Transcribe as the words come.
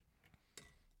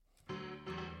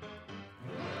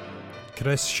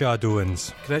Chris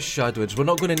Shadowins. Chris Shadowins. We're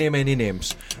not going to name any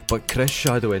names, but Chris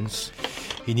Shadowins.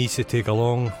 He needs to take a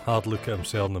long, hard look at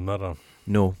himself in the mirror.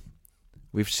 No.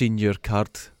 We've seen your card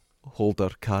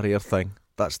holder carrier thing.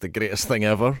 That's the greatest thing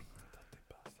ever.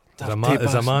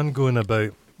 There's a man going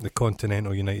about the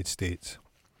continental United States.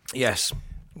 Yes.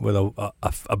 With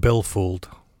a billfold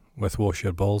with wash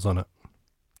your balls on it.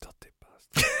 Dirty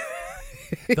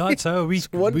bastard. That's how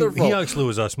wonderful. He actually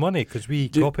owes us money because we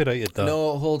copyrighted that.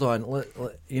 No, hold on.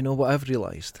 You know what I've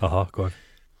realised? Go on.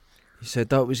 He said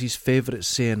that was his favourite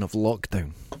saying of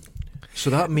lockdown. So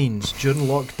that means during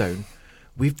lockdown,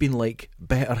 we've been like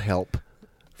better help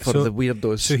for the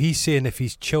weirdos. So he's saying if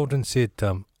his children said to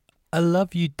him, I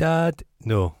love you, Dad.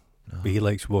 No. But he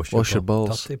likes wash your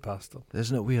balls. Dirty bastard.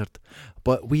 Isn't it weird?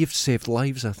 But we've saved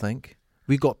lives, I think.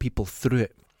 We got people through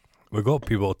it. We got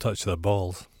people to touch their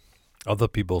balls. Other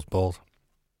people's balls.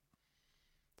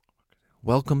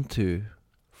 Welcome to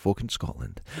Folk in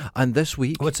Scotland. And this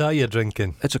week... What's that you're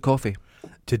drinking? It's a coffee.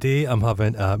 Today I'm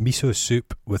having a miso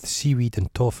soup with seaweed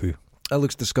and tofu. That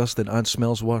looks disgusting and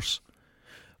smells worse.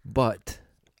 But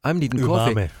I'm needing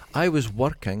Umami. coffee. I was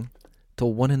working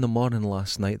till 1 a.m.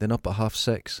 last night, then up at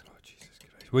 6:30.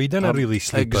 Well, you didn't really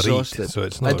sleep exhausted. or eat, so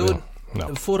it's not. I don't.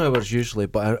 No. 4 hours usually,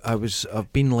 but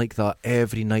I've been like that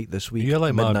every night this week. You're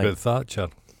like midnight. Margaret Thatcher.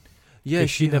 Yeah,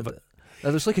 she never.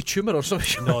 There's like a tumour or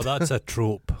something. No, that's a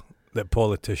trope that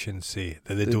politicians say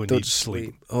that they don't need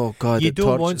sleep. Oh God! You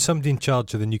don't want somebody in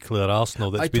charge of the nuclear arsenal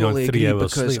that's been totally on 3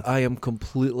 hours because sleep. I am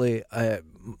completely.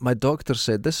 My doctor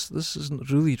said this isn't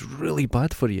really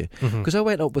bad for you because I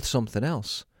went up with something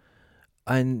else.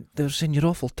 And they were saying, you're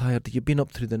awful tired. You've been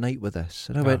up through the night with this.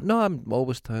 And I went, no, I'm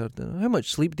always tired. How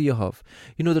much sleep do you have?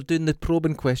 You know, they're doing the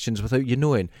probing questions without you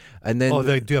knowing. And then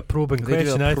they do a probing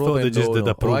question. I thought they just did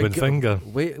a probing finger.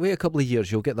 Wait a couple of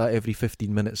years. You'll get that every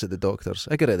 15 minutes at the doctor's.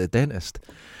 I get it at the dentist.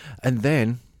 And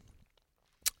then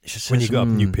she says, when you got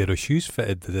a new pair of shoes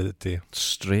fitted, they did it to you.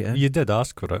 Straight in. You did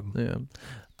ask for it. Yeah.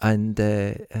 And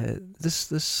this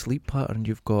sleep pattern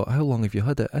you've got, how long have you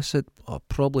had it? I said,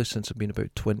 probably since I've been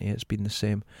about 20, it's been the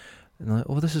same. And I'm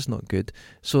like, this is not good.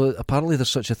 So apparently there's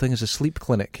such a thing as a sleep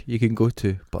clinic you can go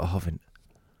to, but I haven't.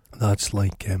 That's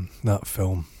like that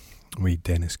film with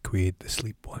Dennis Quaid, the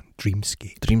sleep one,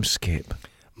 Dreamscape.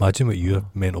 Imagine what your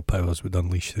mental powers would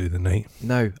unleash through the night.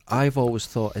 Now, I've always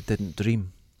thought I didn't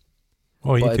dream.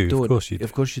 Oh, you do, of course you do.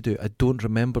 Of course you do. I don't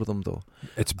remember them though.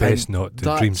 It's best not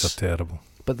to. Dreams are terrible.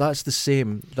 But that's the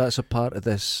same. That's a part of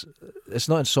this. It's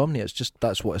not insomnia. It's just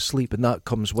that's what is sleep, and that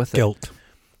comes with guilt.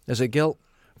 Is it guilt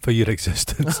for your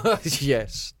existence?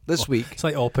 Yes. This week, it's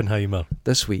like Oppenheimer.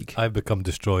 This week, I've become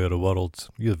destroyer of worlds.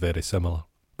 You're very similar,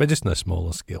 but just on a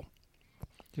smaller scale.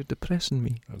 You're depressing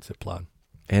me. That's the plan.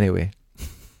 Anyway,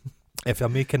 if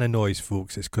I'm making a noise,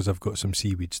 folks, it's because I've got some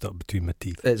seaweed stuck between my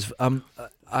teeth. It's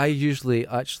I usually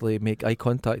actually make eye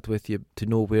contact with you to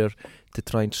know where to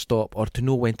try and stop or to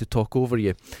know when to talk over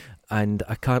you. And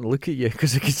I can't look at you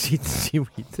because I can see the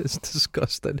seaweed. It's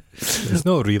disgusting. It's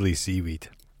not really seaweed.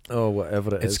 Oh,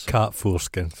 whatever it is. It's cat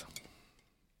foreskins.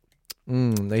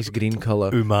 Nice green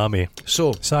colour. Umami.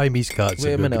 So, Siamese cats.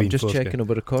 Wait a minute, I'm just checking if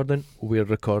we're recording. We're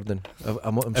recording.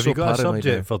 I'm Have so you got a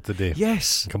subject now. for today?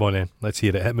 Yes. Come on in. Let's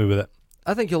hear it. Hit me with it.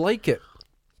 I think you'll like it.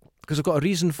 Because I've got a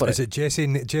reason for it. Is it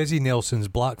Jessie Nelson's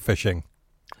blackfishing?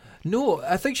 No,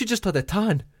 I think she just had a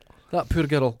tan. That poor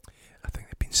girl. I think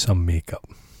there'd been some makeup.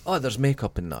 Oh, there's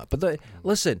makeup in that. But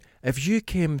listen, if you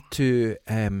came to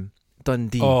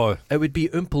Dundee, it would be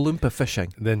Oompa Loompa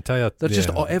fishing. The entire... They're just...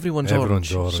 everyone's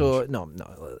orange. So, no.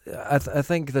 I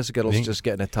think this girl's just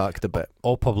getting attacked a bit.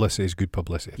 All publicity is good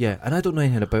publicity. Yeah, and I don't know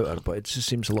anything about her, but it just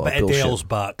seems a lot of bullshit. But Adele's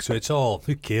back, so it's all...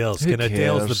 Who cares?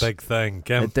 Adele's the big thing.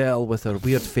 Adele with her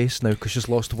weird face now because she's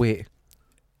lost weight.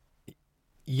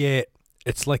 Yeah,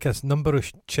 it's like a number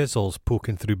of chisels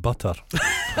poking through butter.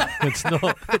 It's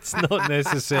not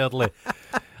necessarily...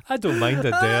 I don't mind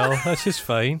Adele. That's just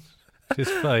fine. She's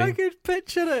fine. I can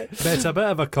picture it. But it's a bit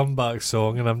of a comeback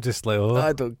song, and I'm just like,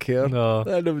 I don't care. No,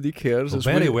 nobody cares. It's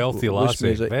very wealthy lassie.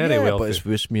 Music. Very wealthy. But it's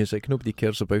Woos music. Nobody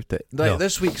cares about it. No.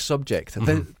 This week's subject.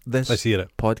 This Let's hear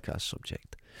it. Podcast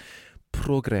subject.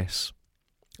 Progress.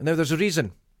 Now, there's a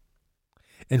reason.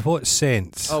 In what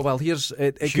sense? Oh well, here's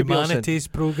it. Humanity's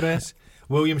progress.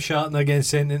 William Shatner getting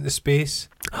sent into space.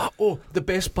 Oh, the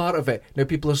best part of it. Now,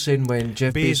 people are saying when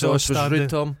Jeff Bezos was rude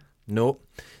to him. No.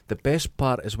 The best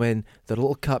part is when the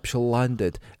little capsule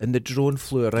landed and the drone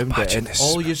flew around it, and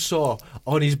all you saw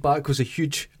on his back was a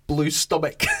huge blue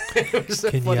stomach. It was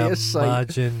the funniest sight.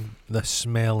 Can you imagine the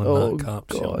smell in that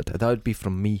capsule? Oh God, that would be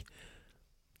from me.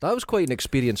 That was quite an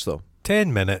experience, though.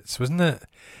 10 minutes, wasn't it?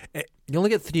 You only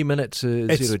get 3 minutes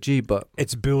zero G, but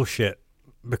it's bullshit.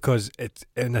 because it's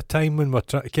in a time when we're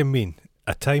trying. I mean,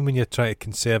 a time when you're trying to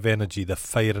conserve energy, they're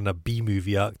firing a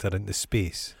B-movie actor into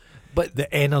space. But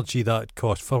the energy that it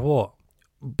costs for what?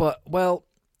 But well,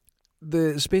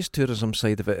 the space tourism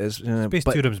side of it is Space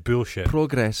but tourism's bullshit.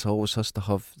 progress always has to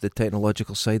have the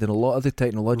technological side, and a lot of the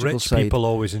technological Rich side. people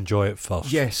always enjoy it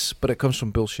first. Yes, but it comes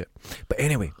from bullshit. But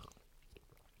anyway,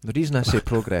 the reason I say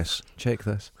progress, check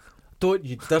this. Don't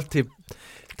you dirty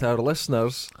to our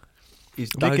listeners. He's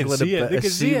They can dangling see a it, bit they of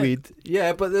can see it. seaweed.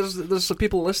 Yeah, but there's some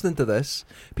people listening to this.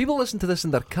 People listen to this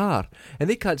in their car, and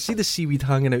they can't see the seaweed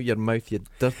hanging out your mouth. You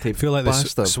dirty I feel like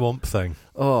bastard. the swamp thing.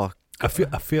 Oh, I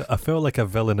feel like a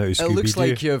villain out of Scooby-Doo. it looks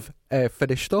like you've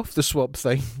finished off the swamp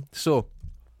thing. So,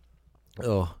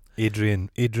 Adrian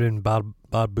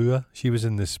Barbua. She was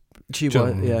in this. she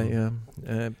was,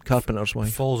 Carpenter's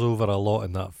wife. Falls over a lot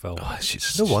in that film. Oh,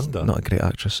 she's No wonder. not a great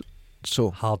actress.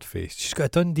 So Hard face. She's got a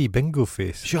Dundee bingo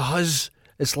face. she has.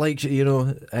 It's like 40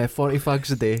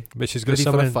 fags a day. But she's got Ready for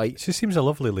a something. fight. She seems a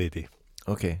lovely lady.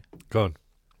 Okay. Go on.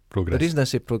 Progress. The reason I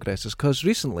say progress is because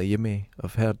recently you may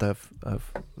have heard I've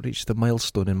reached the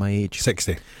milestone in my age.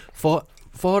 60.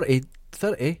 40,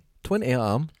 30, 20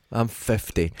 I'm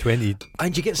 50. 20.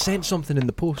 And you get sent something in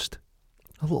the post.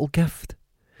 A little gift.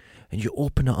 And you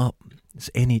open it up. It's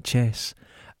NHS.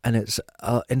 And it's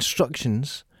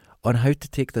instructions on how to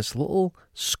take this little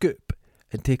scoop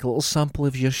and take a little sample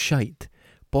of your shite,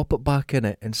 pop it back in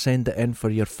it and send it in for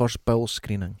your first bowel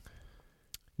screening.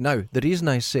 Now, the reason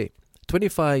I say, how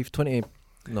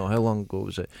long ago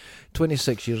was it?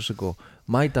 26 years ago,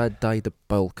 my dad died of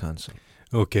bowel cancer.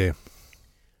 Okay.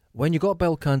 When you got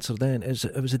bowel cancer then,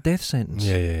 it was a death sentence.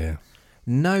 Yeah.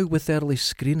 Now with early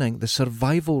screening, the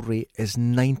survival rate is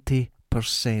 90%.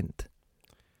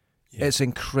 Yeah. It's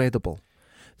incredible.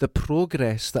 The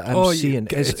progress that I'm seeing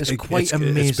is quite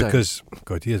amazing. It's because,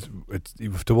 God, you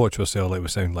have to watch yourself like we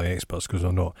sound like experts because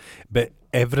we're not. But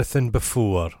everything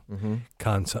before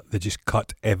cancer, they just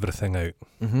cut everything out.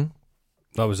 Mm-hmm.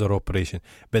 That was their operation.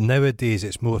 But nowadays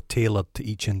it's more tailored to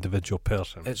each individual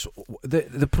person. It's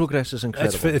the progress is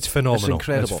incredible. It's phenomenal. It's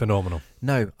incredible. It's phenomenal.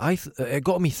 Now, it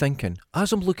got me thinking.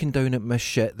 As I'm looking down at my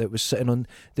shit that was sitting on,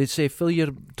 they'd say fill your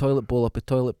toilet bowl up with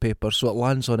toilet paper so it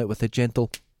lands on it with a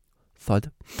gentle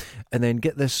thud, and then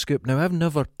get this scoop. Now, I've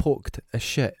never poked a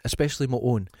shit, especially my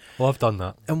own. Well, I've done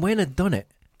that. And when I'd done it,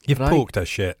 You've right, poked a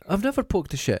shit. I've never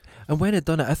poked a shit. And when I'd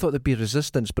done it, I thought there'd be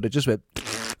resistance, but it just went.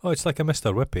 Oh, it's like a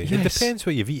Mr. Whippy. Yes. It depends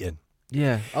what you've eaten.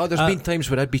 Yeah. Oh, there's been times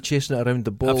where I'd be chasing it around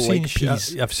the bowl like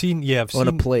peas. I've seen on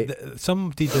a plate.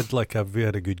 Somebody did like a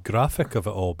very good graphic of it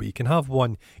all, but you can have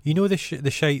one. You know the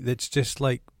shite that's just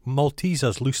like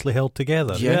Maltesers loosely held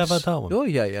together. Yes. You ever had that one? Oh,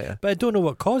 yeah. But I don't know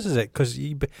what causes it because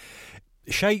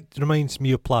shite reminds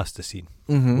me of plasticine.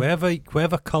 Mm-hmm.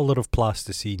 Whatever colour of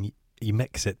plasticine you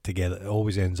mix it together, it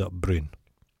always ends up brown.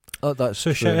 Oh, that's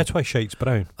So true. that's why shite's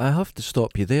brown. I have to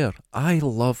stop you there. I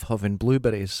love having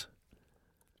blueberries.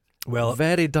 Well,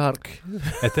 Very dark.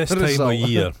 at this time result. of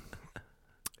year,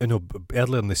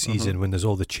 earlier in the season when there's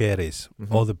all the cherries,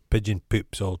 all the pigeon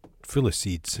poops all full of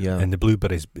seeds, Yeah. and the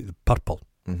blueberries purple.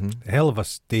 Mm-hmm. A hell of a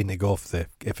stain to go off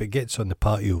if it gets on the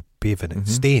patio paving, it Mhm.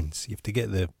 stains. You have to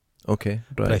get the Okay,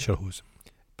 right. pressure hose.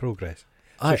 Progress.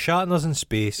 So I, Shatner's in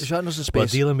space. Shatner's in We're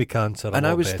space. dealing with cancer. And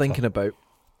I was thinking about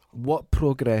what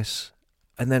progress,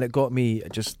 and then it got me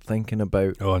just thinking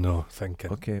about, Oh no,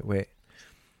 thinking. okay, wait,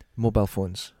 mobile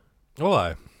phones. Oh,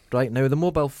 aye. Right, now the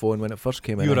mobile phone, when it first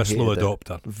came in, You're I a slow hated it.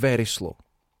 adopter. Very slow.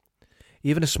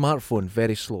 Even a smartphone,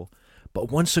 very slow. But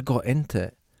once I got into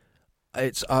it,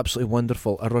 it's absolutely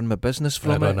wonderful. I run my business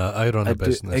from it. I run a I do-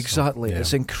 business. so, exactly, yeah.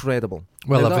 it's incredible.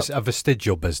 Well, Now a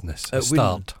vestigial business. A It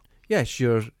start. Yes,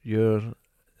 you're.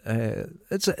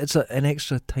 It's an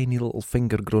extra tiny little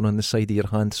finger grown on the side of your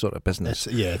hand sort of business.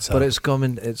 It's Going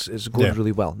Yeah.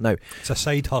 really well. Now, it's a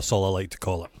side hustle, I like to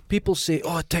call it. people say,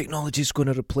 "Oh, technology's going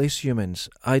to replace humans."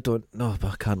 I don't know,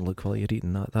 but I can't look while you're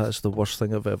eating that. That is the worst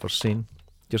thing I've ever seen.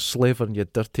 You're slavering, you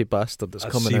dirty bastard that's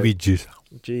That's coming seaweed juice.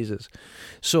 out. Jesus.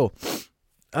 So,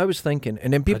 I was thinking,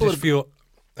 and then people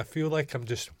I feel like I'm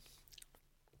just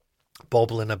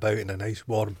bobbling about in a nice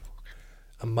warm.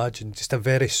 Imagine just a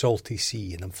very salty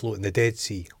sea, and I'm floating the Dead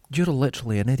Sea. you're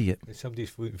literally an idiot. And somebody's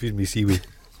feeding me seaweed.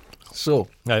 So,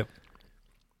 Right.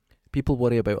 people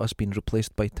worry about us being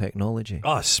replaced by technology.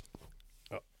 Us.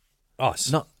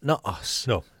 Not us.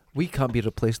 No. We can't be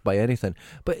replaced by anything.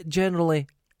 But generally,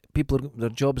 their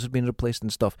jobs are being replaced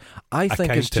and stuff. I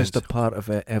think it's just a Accountants. part of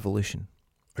evolution.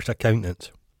 It's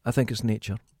accountants. I think it's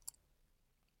nature.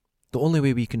 The only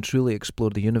way we can truly explore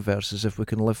the universe is if we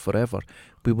can live forever.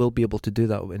 We will be able to do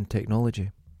that in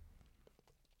technology.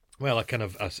 Well, a kind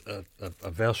of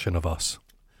a version of us.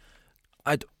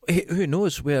 Who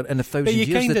knows where in 1,000 you years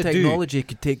the kinda do. technology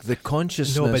could take the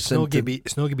consciousness. No, but it's not into-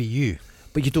 going to be you,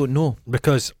 But you don't know.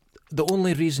 because The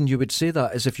only reason you would say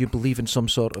that is if you believe in some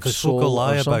sort of because soul folk will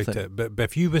lie or about something. it. But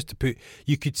if you was to put,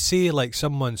 you could say like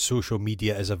someone's social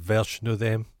media is a version of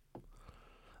them,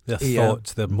 their Yeah.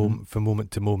 thoughts, their from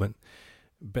moment to moment.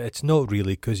 But it's not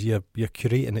really, because you're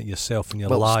curating it yourself and you're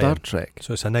Well, lying. Star Trek.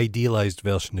 So it's an idealised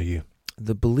version of you.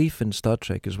 The belief in Star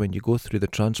Trek is when you go through the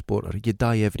transporter, you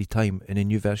die every time, and a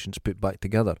new version's put back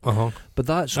together. But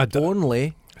that's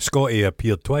only. Scotty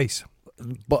appeared twice.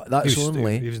 But that's he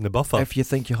only was in the buffer. if you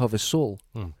think you have a soul.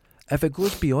 If it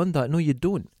goes beyond that, no, you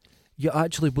don't. You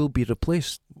actually will be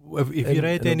replaced. Have you read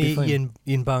it'll be any fine. Ian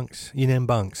M.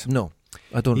 Banks? No,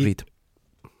 I don't read.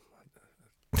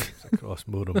 It's across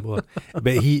more and more. But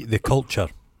the Culture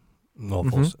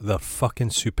novels, they're fucking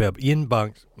superb. Ian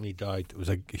Banks, when he died, it was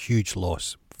a huge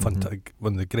loss. One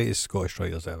of the greatest Scottish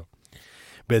writers ever.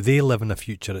 But they live in a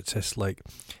future, it's just like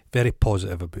very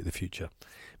positive about the future.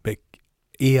 But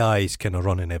AI is kind of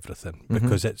running everything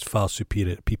because it's far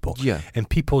superior to people. Yeah. And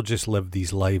people just live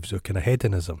these lives of kind of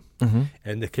hedonism.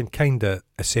 And they can kind of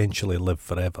essentially live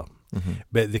forever.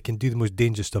 But they can do the most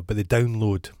dangerous stuff, but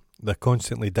they're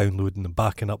constantly downloading and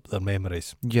backing up their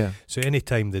memories. Yeah. So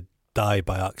anytime they die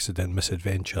by accident,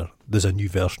 misadventure, there's a new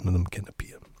version of them can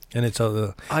appear. And it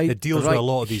deals with a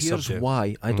lot of these Here's subjects.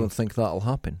 why I don't think that'll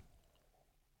happen.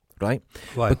 Right?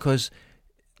 Why? Because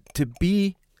to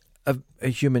be a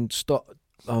human...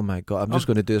 Oh my God, I'm just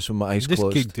going to do this with my eyes just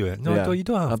closed. keep doing it. No, Yeah. you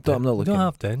don't have to. I'm not looking. You don't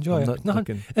have to enjoy it. No,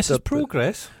 this is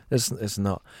progress. It's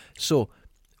not. So,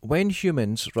 when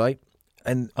humans, right,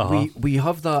 and we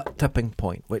have that tipping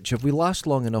point, which if we last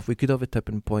long enough, we could have a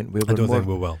tipping point where I we're don't more think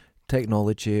we will.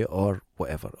 technology or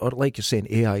whatever. Or like you're saying,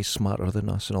 AI is smarter than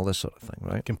us and all this sort of thing,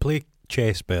 right? Can play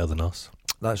chess better than us.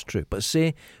 That's true. But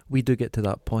say we do get to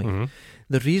that point.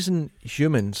 The reason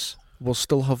humans will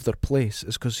still have their place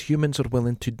is because humans are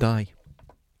willing to die.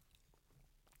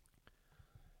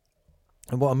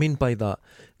 And what I mean by that,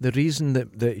 the reason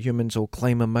that humans will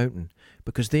climb a mountain,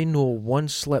 because they know one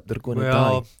slip they're going to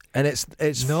die. And it's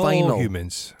not final. all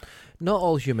humans. Not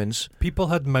all humans. People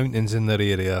had mountains in their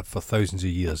area for thousands of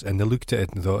years, and they looked at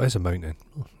it and thought, it's a mountain.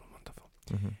 Oh,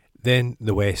 wonderful. Then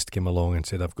the West came along and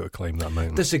said, I've got to climb that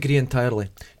mountain. Disagree entirely.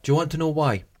 Do you want to know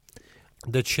why?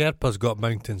 The Sherpas got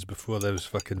mountains before there was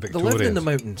fucking Victorians. They lived in the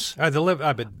mountains. They lived,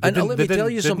 but they And didn't, let me tell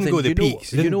you something. Didn't go to the peaks.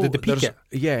 Did they peak it?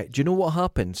 Yeah. Do you know what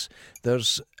happens?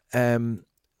 There's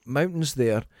mountains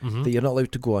there that you're not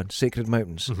allowed to go on, sacred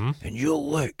mountains, and you'll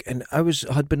look. And I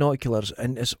had binoculars,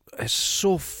 and it's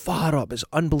so far up, it's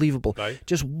unbelievable. Right.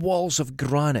 Just walls of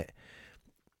granite,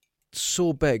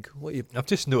 so big. I've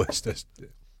just noticed this.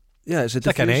 Yeah, it's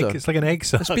like an diffuser. egg. It's like an egg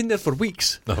sack. It's been there for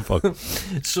weeks. Oh, fuck.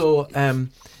 So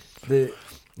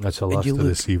That's the last you of the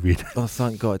look- seaweed. oh,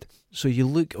 thank God. So you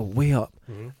look way up,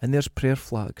 and there's prayer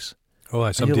flags. Oh,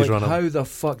 And somebody's you're like, running. how the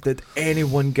fuck did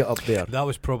anyone get up there? That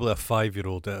was probably a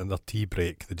 5-year-old in their tea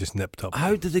break. They just nipped up.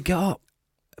 How did they get up?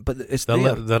 But it's They're,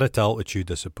 there. they're at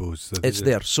altitude, I suppose. It's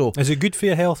there. So Is it good for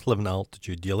your health living at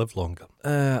altitude? Do you live longer?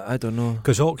 I don't know.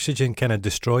 Because oxygen kind of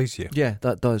destroys you. Yeah,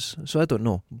 that does. So I don't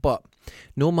know. But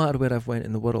no matter where I've went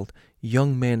in the world,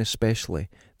 young men especially,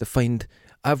 they find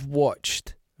I've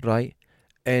watched, right,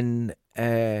 in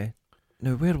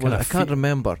now where was it? I can't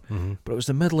remember, but it was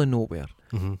the middle of nowhere,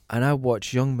 and I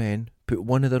watched young men put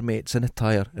one of their mates in a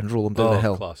tyre and roll them down the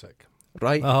hill. Classic.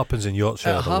 Right? That happens in Yorkshire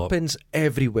It a lot. happens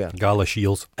everywhere. Gala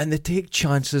Shields. And they take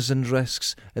chances and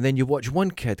risks, and then you watch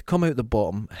one kid come out the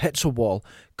bottom, hits a wall,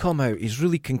 come out, he's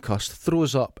really concussed,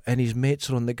 throws up, and his mates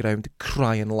are on the ground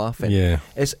crying, laughing. Yeah.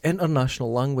 It's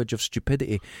international language of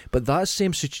stupidity, but that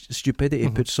same stupidity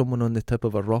puts someone on the tip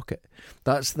of a rocket.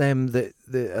 That's them that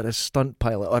are a stunt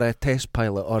pilot or a test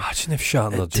pilot. Or imagine if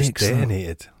Shatner it just takes that.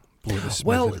 detonated.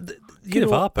 Well, Could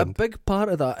have happened. a big part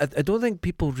of that, I don't think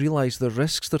people realise the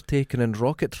risks they're taking in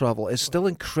rocket travel is still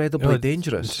incredibly It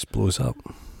dangerous. just blows up.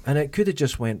 And it could have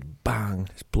just went bang.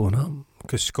 It's blown up.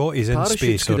 Because Scotty's in Parachutes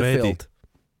space could have already. failed.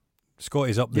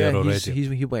 Scotty's up there Yeah, already.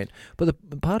 he went. But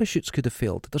the parachutes could have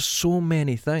failed. There's so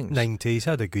many things. 90s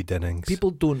had a good innings. People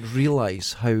don't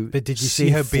realise how But did you safe see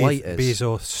how flight is.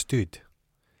 Bezos stood?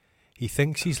 He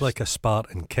thinks he's like a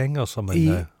Spartan king or something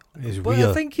now. It's Well, weird.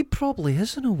 I think he probably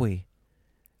is in a way.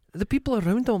 The people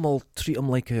around him all treat him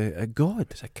like a god.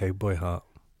 It's a cowboy hat.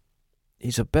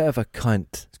 He's a bit of a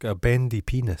cunt. He's got a bendy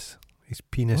penis. His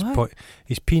penis What?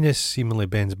 his penis seemingly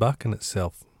bends back on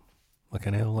itself. Like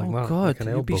an elbow, like Oh that. God, like an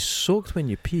you'll be elbow. soaked when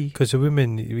you pee. Because the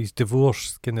woman, he's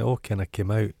divorced, all kind of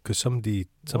came out because somebody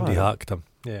Why? hacked him.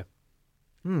 Yeah.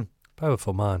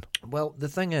 Powerful man. Well, the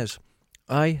thing is,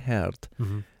 I heard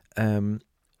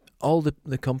all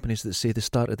the companies that say they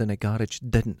started in a garage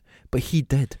didn't, but he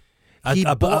did. He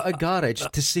bought a garage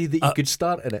to say that you could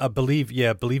start in it. I believe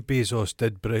Bezos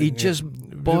did bring. He just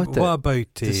bought what it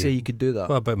about, to say you could do that.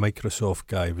 What about Microsoft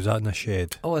guy? Was that in a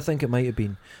shed? Oh, I think it might have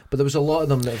been. But there was a lot of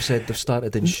them that have said they've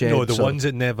started in sheds. No, the ones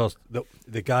that never...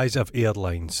 The guys of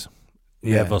airlines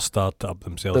never start up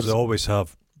themselves. They always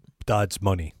have dad's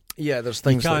money. Yeah, there's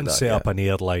things like that. You can't set up an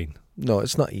airline. No,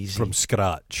 it's not easy. From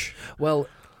scratch. Well,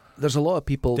 there's a lot of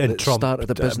people that started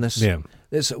a business.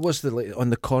 What's on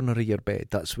the corner of your bed?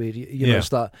 That's where you know it's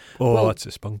that. Oh, that's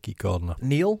a spunky corner.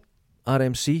 Neil,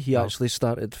 RMC, he actually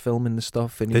started filming the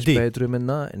stuff in his bedroom and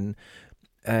that, and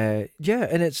and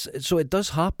it's so it does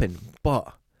happen,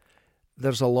 but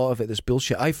there's a lot of it that's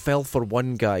bullshit. I fell for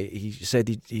one guy. He said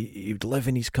he'd live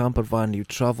in his camper van, he'd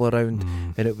travel around,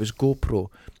 and it was GoPro,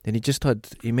 and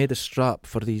he made a strap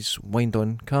for these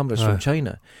wind-on cameras from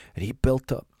China, and he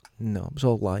built up. No, it was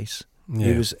all lies.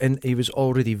 Yeah. He was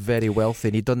already very wealthy,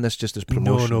 and he'd done this just as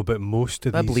promotion. No, but most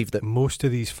of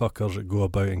these fuckers that go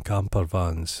about in camper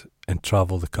vans and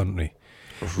travel the country,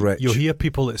 rich. You'll hear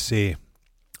people that say,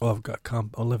 "Oh, I've got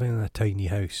I'm living in a tiny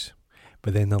house,"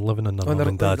 but then they're living on their mum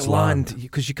and dad's land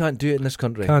because you can't do it in this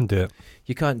country. Can't do it.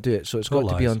 You can't do it, so it's got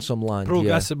to be on some land.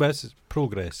 That's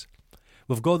progress.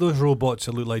 We've got those robots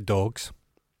that look like dogs.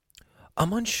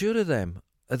 I'm unsure of them.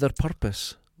 Their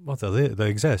purpose. Well, they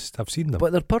exist. I've seen them.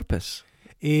 But their purpose?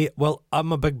 Well,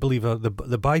 I'm a big believer. The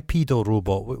bipedal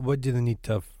robot, what do they need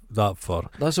to have that for?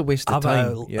 That's a waste of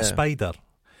time. A spider.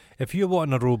 If you're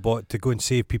wanting a robot to go and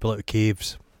save people out of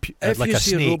caves, if like you a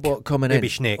see snake, a robot coming maybe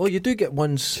in, snake. Oh, you do get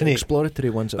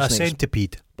exploratory ones. A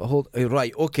centipede. But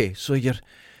right, okay. So you've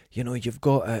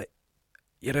got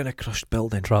you're in a crushed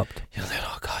building, trapped. You're like,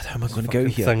 oh god, how am I going to get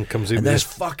out here? Thing comes out and this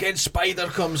fucking spider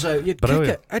comes out. You'd kick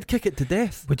it. I'd kick it to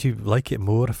death. Would you like it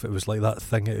more if it was like that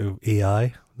thing out of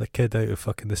AI, the kid out of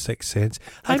fucking The Sixth Sense?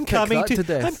 I'm coming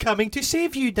to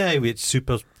save you now. It's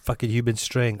super fucking human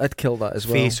strength. I'd kill that as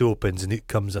well. Face opens and out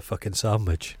comes a fucking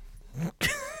sandwich.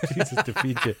 Jesus, to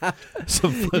feed you.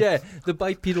 Yeah, the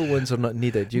bipedal ones are not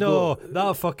needed. That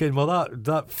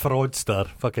fraudster,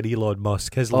 fucking Elon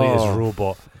Musk, his latest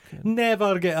robot,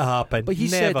 never get to happen. But he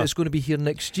said it's going to be here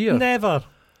next year. Never.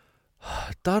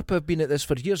 DARPA have been at this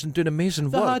for years and doing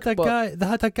amazing work. They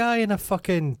had a guy in a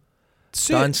fucking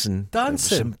suit dancing. It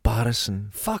was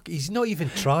embarrassing. Fuck, he's not even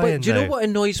trying. But do you know what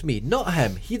annoys me? Not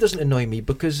him. He doesn't annoy me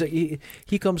because he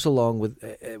comes along with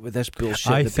this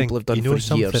bullshit that people have done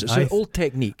for years. It's an old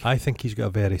technique. I think he's got a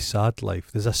very sad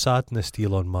life. There's a sadness to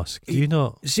Elon Musk. Do you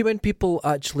know? See, when people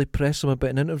actually press him a bit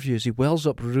in interviews, he wells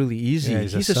up really easy. Yeah,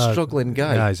 he's a struggling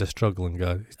guy. Yeah, he's a struggling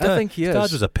guy. I think he is. His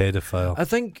dad was a pedophile. I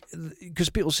think because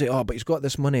people say, "Oh, but he's got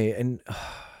this money," and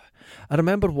I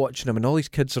remember watching him, and all these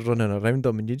kids are running around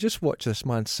him, and you just watch this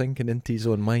man sinking into his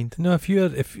own mind. No, if you're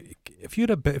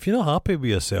not happy with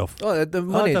yourself, the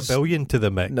money add $1 billion to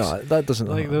the mix. No, that doesn't.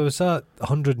 There was that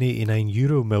 189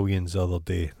 euro millions the other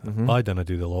day. I didn't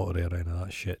do the lottery or any of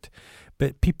that shit.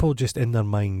 But people just in their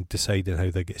mind deciding how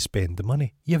they're going to spend the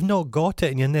money. You've not got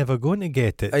it, and you're never going to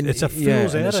get it. And it's a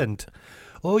fool's errand.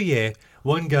 Oh yeah,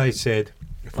 one guy said,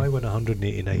 if I win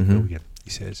 189 million. He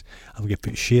says, I'm going to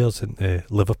put shares in the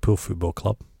Liverpool Football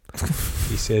Club.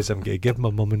 He says, I'm going to give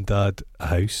my mum and dad a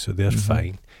house, so they're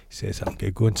fine. He says, I'm going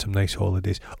to go on some nice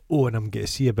holidays. Oh, and I'm going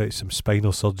to see about some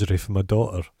spinal surgery for my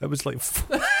daughter. It was like,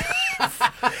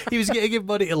 he was going to give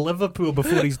money to Liverpool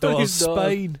before his daughter's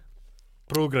spine.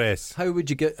 Progress. How would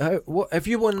you get, what if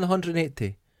you won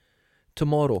 180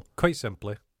 tomorrow? Quite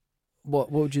simply.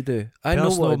 What would you do? I know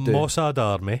what I'd do. Mossad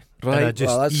army, right? And I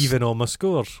just even all my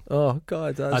scores. Oh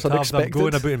God, that's I'd unexpected. have them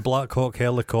going about in Black Hawk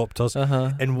helicopters.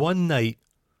 In one night,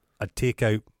 I'd take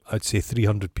out, I'd say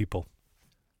 300 people.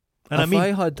 And I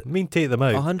mean take them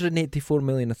out. 184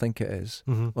 million, I think it is,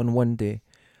 on one day.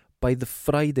 By the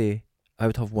Friday, I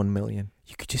would have 1 million.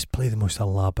 You could just play the most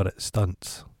elaborate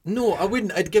stunts. No, I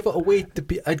wouldn't. I'd give it away.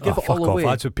 I'd give it all away.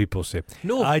 That's what people say.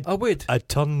 No, I would. I'd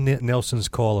turn Nelson's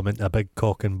column into a big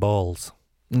cock and balls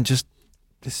and just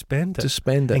spend it. Just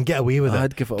spend it and get away with it.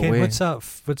 I'd give it away. What's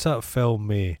that film?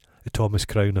 The Thomas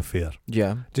Crown Affair.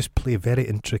 Yeah. Just play very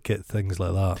intricate things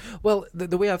like that. Well,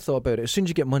 the way I've thought about it, as soon as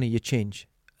you get money, you change.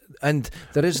 And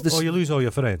there is this. Oh, you lose all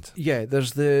your friends. Yeah,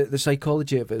 there's the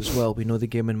psychology of it as well. We know the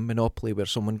game in Monopoly where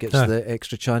someone gets the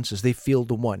extra chances. They feel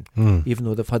the one, even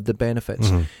though they've had the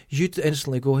benefits. You'd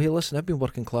instantly go, hey, listen, I've been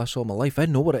working class all my life. I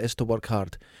know what it is to work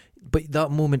hard. But that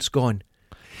moment's gone.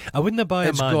 I wouldn't buy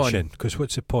a mansion because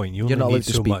what's the point? You only need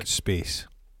so much space.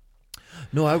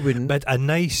 No, I wouldn't. But a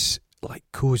nice, like,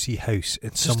 cosy house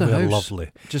in somewhere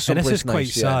lovely. Just and this is quite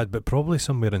sad, but probably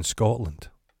somewhere in Scotland.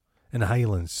 in the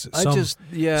Highlands.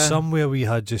 Yeah. Somewhere you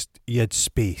had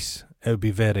space. It would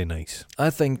be very nice. I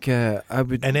think I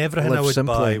would. And everything live I would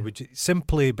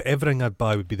simply. buy, but everything I'd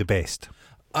buy would be the best.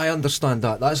 I understand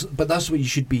that. But that's what you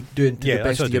should be doing to the Yeah,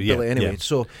 best that's of your what I do, ability yeah, anyway. yeah.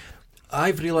 So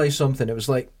I've realised something. It was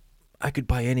like I could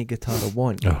buy any guitar I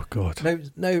want. Oh God!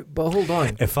 Now, but hold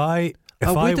on. If I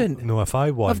wouldn't. No, if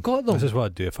I won, I've got them. This is what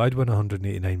I'd do. If I'd won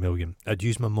 189 million, I'd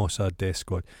use my Mossad death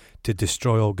squad to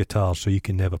destroy all guitars so you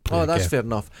can never play Oh, again. that's fair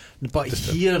enough. But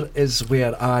here is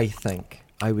where I think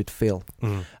I would fail.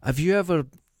 Mm. Have you ever,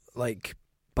 like,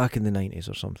 back in the 90s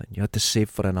or something, you had to save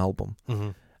for an album, Mm-hmm.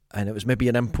 and it was maybe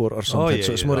an import or something,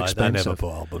 so it's more expensive. I never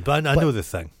bought album, but I know the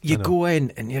thing. You I know. go in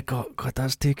and you go, God,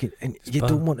 that's taking, and you bad.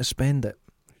 don't want to spend it.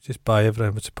 Just buy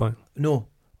everything. What's the point? No,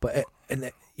 but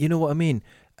you know what I mean.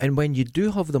 And when you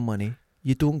do have the money,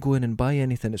 you don't go in and buy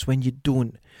anything. It's when you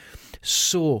don't.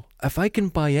 So if I can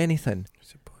buy anything,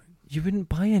 What's the point? you wouldn't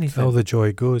buy anything. All the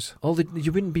joy goes.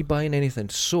 You wouldn't be buying anything.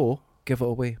 So give it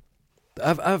away.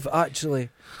 I've actually,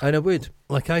 and I would.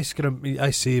 Like I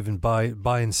save and buy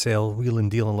and sell, wheel and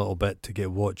deal a little bit to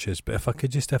get watches. But if I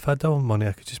had all the money,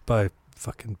 I could just buy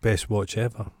fucking best watch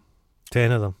ever,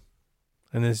 10 of them,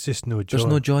 and there's just no joy. There's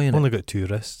no joy in I've it. only got 2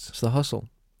 wrists. It's the hustle.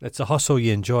 It's a hustle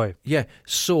you enjoy. Yeah.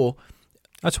 So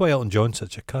That's why Elton John's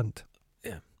such a cunt.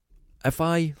 if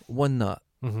I won that,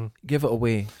 Mm-hmm. give it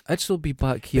away, I'd still be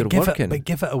back here But working.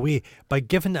 give it away. By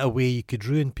giving it away, you could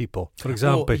ruin people. For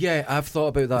example, yeah, I've thought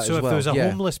about that so as if well. there was a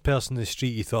yeah. homeless person in the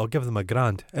street, you thought, I'll give them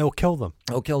 $1,000. It'll kill them.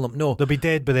 I'll kill them. No, They'll be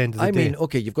dead by the end of the I day. mean,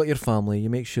 okay, you've got your family,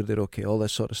 you make sure they're okay, all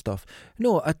this sort of stuff.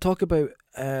 No, I talk about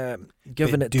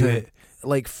giving But it do to it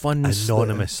like funds that-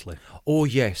 anonymously. oh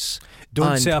yes,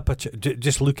 Don't And- set up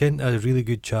just look into a really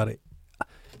good charity.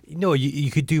 No,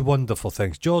 you could do wonderful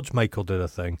things. George Michael did a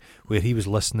thing where he was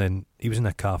listening. He was in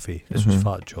a cafe. This was Mhm.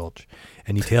 Fat George,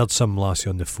 and he'd heard some lassie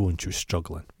on the phone. She was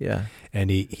struggling, yeah, and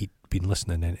he'd been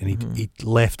listening in, and Mhm. he'd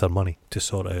left her money to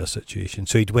sort out her situation.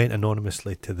 So he'd went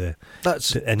anonymously to the.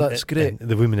 that's and great. And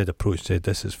the woman had approached, said,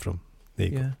 "This is from." There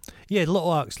you go. Yeah, Yeah,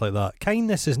 little acts like that.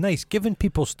 Kindness is nice. Giving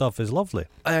people stuff is lovely.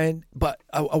 but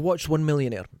I watched One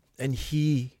Millionaire, and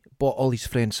he bought all his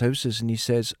friends' houses, and he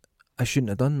says I shouldn't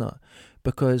have done that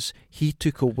because he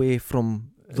took away from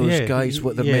those guys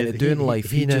what they're meant to do in life.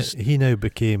 He now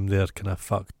became their kind of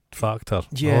factor.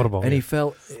 Yeah, Horrible. and he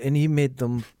felt, and he made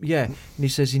them, yeah, and he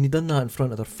says, and he done that in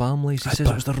front of their families. He I says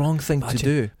bet- it was the wrong thing to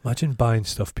do. Imagine buying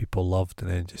stuff people loved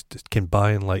and then just can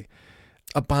buying like.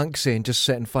 A bank saying just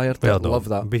setting fire to Well, it. no, Love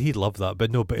that. But he'd love that. But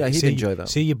no, but Yeah, he'd say enjoy that.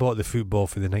 Say you bought the football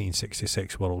for the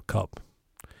 1966 World Cup,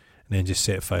 and then just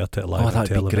set fire to it Oh, live on that'd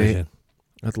be television.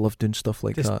 I'd love doing stuff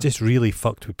like that. Just really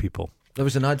fucked with people. There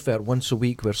was an advert once a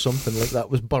week where something like that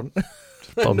was burnt.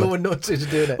 Burn No it. one notices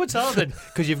doing it. What's happening?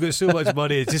 Because you've got so much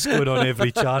money, it's just going on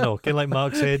every channel. Kind of like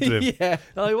Mark's Headroom. Yeah.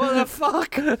 Like, what the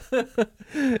fuck?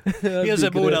 Here's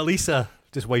a Mona Lisa.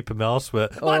 Just wiping my arse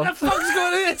with it. Oh. What the fuck's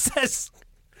going on?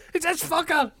 It's this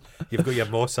fucker. You've got your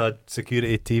Mossad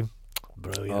security team.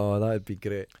 Brilliant. Oh, that'd be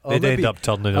great. Oh, They'd maybe- end up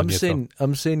turning on you.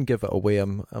 I'm saying give it away.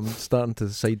 I'm starting to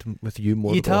side with you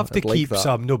more. You'd though. have to I'd like keep that.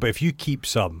 some. No, but if you keep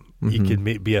some, you Mhm.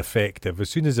 can be effective. As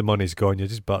soon as the money's gone, you're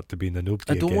just back to being a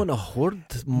nobody I don't again. want to hoard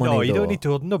money. No, you though. don't need to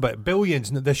hold. No, but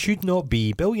billions. There should not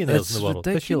be billionaires It's in the world.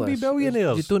 ridiculous. There shouldn't be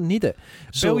billionaires. You don't need it.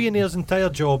 So, Billionaires' entire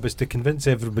job is to convince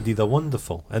everybody they're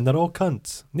wonderful, and they're all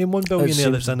cunts. Name one billionaire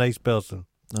seems- that's a nice person.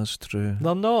 That's true.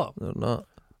 They're not. They're not.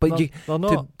 But They're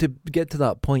not. to get to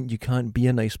that point, you can't be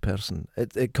a nice person.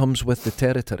 It comes with the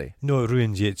territory. No, it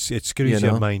ruins you. It screws You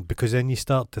your know? mind because then you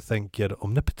start to think you're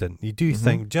omnipotent. You do Mhm.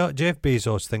 think Jeff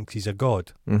Bezos thinks he's a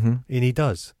god, Mm-hmm. and he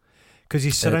does because he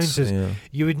surrounds us.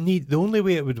 You would need the only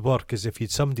way it would work is if you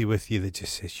had somebody with you that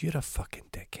just says you're a fucking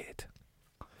dickhead,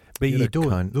 but You're you a don't.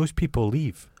 cunt. Those people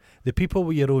leave. The people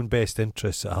with your own best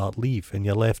interests at heart leave, and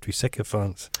you're left with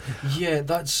sycophants. Yeah,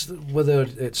 that's whether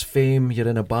it's fame, you're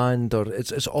in a band, or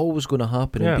it's always going to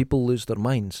happen, Yeah. and people lose their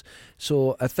minds.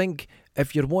 So I think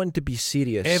if you're wanting to be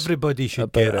serious, Everybody should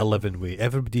about get it. a living wage.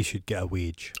 Everybody should get a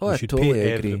wage. Oh, You I should totally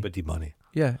pay agree. everybody money.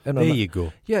 yeah, and There you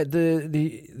go. yeah, the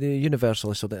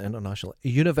universalist or the international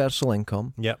universal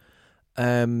income. Yep.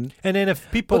 Um, And then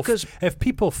if people because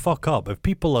fuck up, if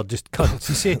people are just cunts,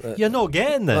 you say you're not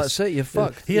getting this. that's it. You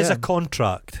fucked. Here's yeah. a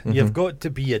contract. Mhm. You've got to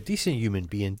be a decent human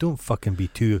being. Don't fucking be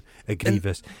too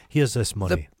egregious. Here's this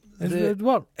money. the-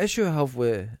 What? issue I have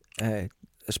with,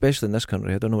 especially in this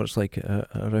country, I don't know what it's like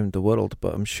around the world,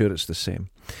 but I'm sure it's the same.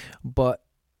 But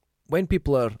when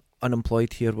people are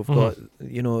unemployed here, we've got,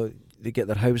 they get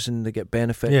their housing, they get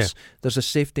benefits. Yeah. There's a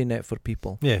safety net for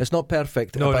people. Yeah. It's not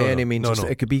perfect No, by no, any no. means. No, It's- no.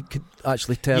 It could be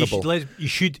actually terrible.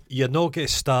 You're not get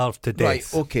starved to Right,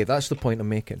 death. okay, that's the point I'm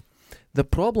making. The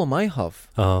problem I have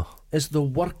Oh. is the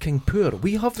working poor.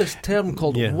 We have this term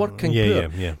called working poor.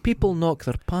 Yeah. People knock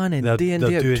their pan in They're day in,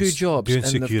 day out, doing 2 jobs, doing and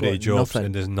security they've got jobs, nothing.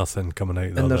 and there's nothing coming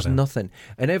out. And there's nothing.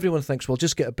 And everyone thinks, well,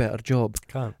 just get a better job.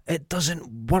 Can't. It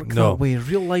doesn't work No. that way.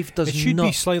 Real life does It should not.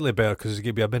 be slightly better because it's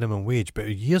going to be a minimum wage. But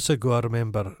years ago, I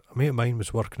remember a mate of mine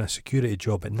was working a security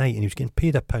job at night, and he was getting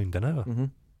paid £1 an hour. Mm-hmm.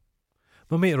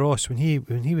 My mate Ross, when he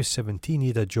was 17, he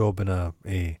had a job in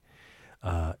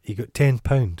he got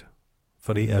 £10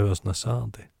 for 8 hours on a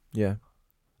Saturday. Yeah.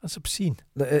 That's obscene.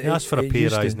 He It asked for a pay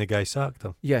used rise, to- and the guy sacked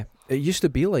him. Yeah, it used to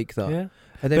be like that. Yeah.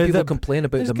 And then But people the- complain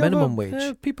about It's the gone minimum up.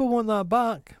 wage. People want that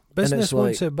back. Business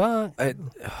wants it back. Oh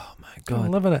my I'm God.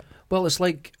 living it. Well, it's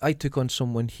like I took on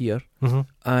someone here Mm-hmm.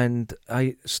 and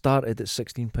I started at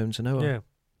 £16 an hour. Yeah.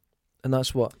 And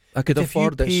that's what I could But if you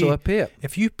afford it, so pay- I pay it.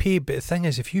 If you pay, but the thing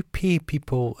is, if you pay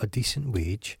people a decent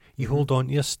wage, you Mhm. hold on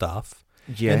to your staff.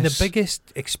 Yes. And the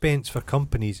biggest expense for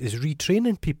companies is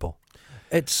retraining people.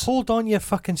 It's Hold on to your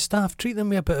fucking staff. Treat them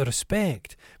with a bit of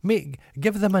respect.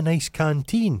 Give them a nice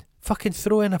canteen. Fucking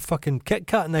throw in a fucking Kit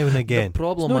Kat now and again. the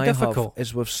problem It's not I difficult. have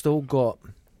is we've still got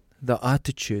the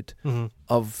attitude Mm-hmm.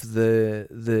 of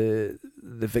the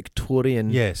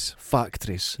Victorian Yes.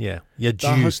 factories. Yeah. You're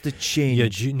That due. has to change. You're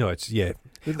due. No, it's yeah.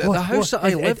 The house that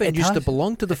I live in used to has-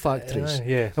 belong to the factories.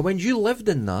 Yeah. And when you lived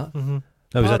in that, Mm-hmm.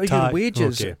 That was part a of your tag.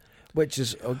 wages, Okay. which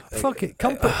is Fuck it.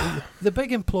 The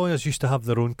big employers used to have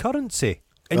their own currency,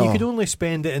 and you Oh. could only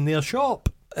spend it in their shop.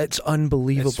 it's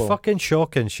unbelievable. It's fucking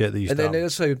shocking shit they used And to then have.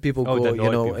 that's how people Oh, it go, did you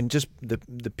annoy know, people. and just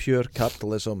the pure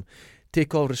capitalism.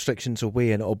 Take all restrictions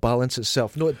away and it'll balance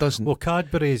itself. No, it doesn't. Well,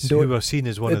 Cadbury's, No, who were seen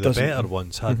as one it of the doesn't. better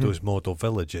ones, had Mhm. those model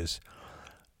villages,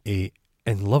 in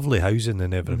lovely housing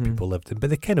and everything Mhm. people lived in, but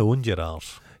they kind of owned your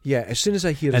arse. Yeah, as soon as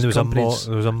I hear And there was companies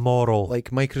there was a moral.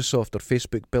 like Microsoft or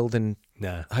Facebook building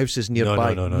nah. houses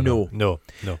nearby, No.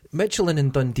 Michelin in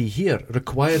Dundee here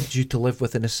required you to live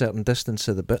within a certain distance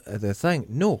of the thing.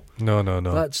 No,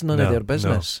 that's none of their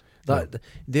business. That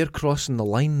they're crossing the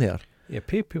line there. Yeah,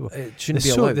 pay people. It shouldn't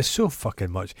There's be allowed. there's so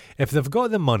fucking much. If they've got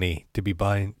the money to be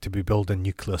building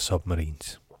nuclear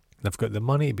submarines, they've got the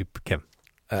money to be. Kim,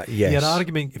 Yes. your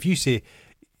argument. If you say,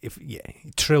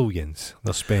 trillions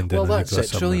they're spending. Well, on that's nuclear it.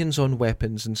 submarines. Trillions on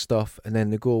weapons and stuff, and then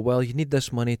they go, well, you need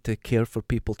this money to care for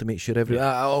people to make sure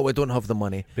we don't have the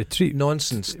money. But treat,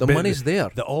 Nonsense. The but money's there.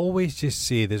 They always just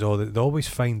say they always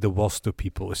find the worst of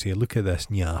people to say, look at this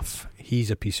Nyaff, he's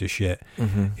a piece of shit.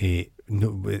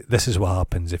 No, this is what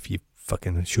happens if you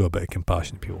fucking show a bit of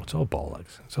compassion to people. It's all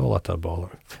bollocks. It's all utter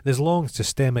bollocks. There's long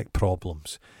systemic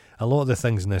problems. A lot of the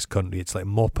things in this country, it's like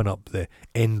mopping up the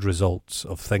end results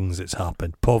of things that's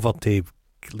happened. Poverty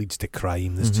leads to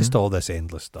crime. There's just all this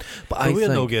endless stuff. But But we're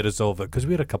not think going to resolve it because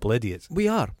we're a couple idiots. we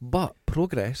are, but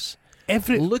progress. Look,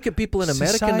 Look at people in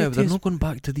America now. They're society's- not going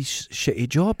back to these shitty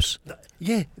jobs.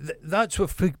 yeah, that's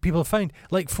what people find.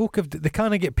 Like folk they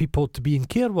can't get people to be in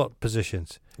care work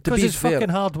positions To because be it's fair, fucking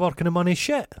hard work and the money's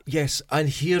shit. yes, and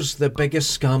here's the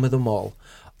biggest scam of them all: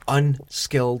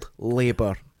 unskilled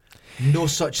labour. No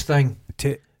such thing.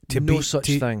 No such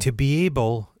thing. To be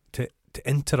able to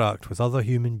interact with other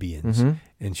human beings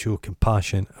and show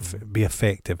compassion, be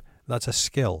effective. That's a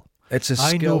skill. It's a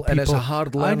I know skill, and it's a people-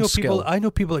 hard I learned know skill. people. I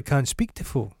know people that can't speak to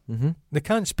folk. They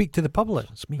can't speak to the public.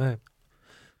 That's me. Right.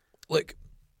 Look,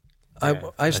 Yeah,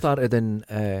 I started in.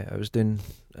 I was doing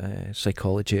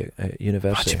psychology at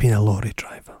university. Imagine being a lorry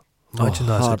driver. Imagine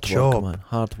that's a hard job. work, man.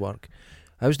 Hard work.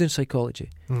 I was doing psychology,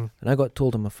 and I got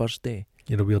told on my first day,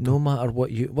 You're a weirdo. no matter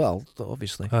what you, well,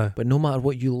 obviously, Aye. but no matter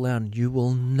what you learn, you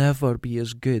will never be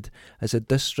as good as a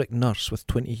district nurse with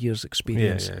 20 years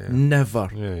experience. yeah. Never.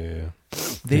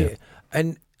 Yeah.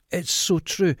 And it's so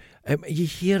true. You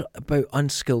hear about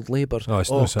unskilled labour, Oh,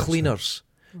 it's no such cleaners,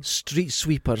 street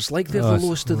sweepers, like they're Oh, the it's-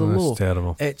 lowest of the oh, low. It's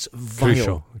terrible. It's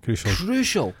vile.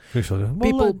 Crucial. Crucial.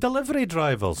 Well, delivery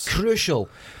drivers. Crucial.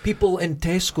 People in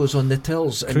Tesco's on the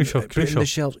tills and Crucial, putting the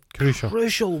shelves.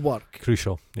 Crucial. Work.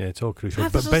 Crucial. Yeah, it's all crucial.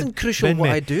 This isn't crucial bin what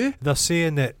men, I do. They're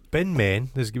saying that bin men,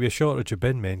 there's going to be a shortage of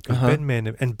bin men because Uh-huh.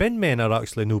 bin men are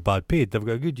actually no bad paid. They've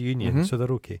got a good union, Mhm. so they're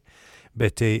okay.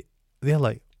 But they're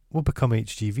like, we'll become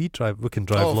HGV drive. We can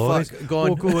drive Oh, lorries. fuck. Go on.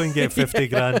 We'll go and get 50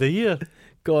 grand a year.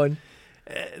 Go on.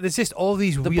 There's just all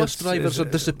these The weird bus drivers are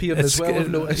disappearing it's- as well, I've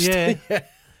noticed. Yeah.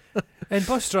 And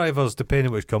bus drivers,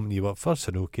 depending which company you work for, it's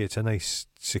okay. It's a nice,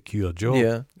 secure job.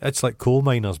 Yeah. It's like coal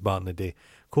miners back in the day.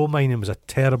 Coal mining was a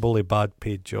terribly bad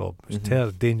paid job. It was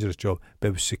a dangerous job, but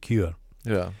it was secure.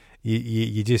 Yeah.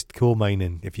 You just coal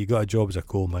mining. If you got a job as a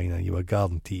coal miner, you were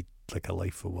guaranteed like a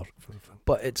life of work.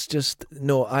 But it's just,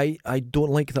 no, I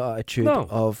don't like the attitude No.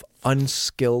 of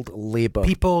unskilled labour.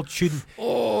 People shouldn't.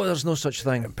 Oh, there's no such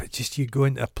thing. But just you go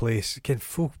into a place,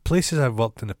 places I've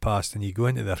worked in the past, and you go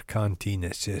into their canteen,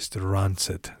 it's just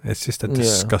rancid. It's just a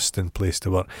disgusting place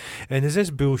to work. And there's this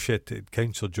bullshit at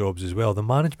council jobs as well. The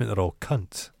management are all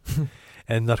cunts.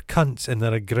 And they're cunts and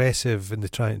they're aggressive and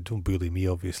don't bully me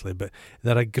obviously, but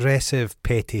they're aggressive,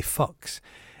 petty fucks.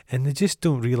 And they just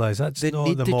don't realise that's not the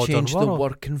modern world. They need to change the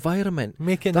work environment.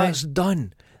 Make it That's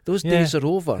done. Those days are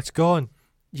over. It's gone.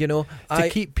 You know, to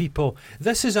keep people.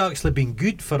 This has actually been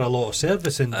good for a lot of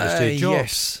service industry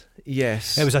jobs.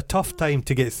 Yes. It was a tough time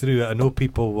to get through it. I know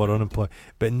people were unemployed,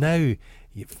 but now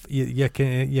they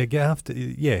have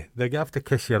to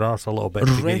kiss your arse a little bit.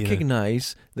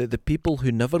 Recognise that the people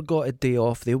who never got a day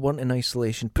off, they weren't in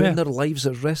isolation, putting their lives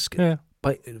at risk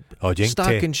by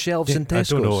stacking shelves in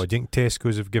Tesco's. I don't know. Do you think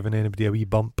Tesco's have given anybody a wee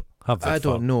bump? I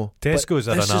don't know. Tesco's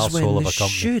are an arsehole of a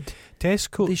company.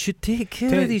 They should take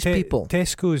care of these people.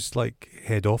 Tesco's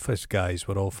head office guys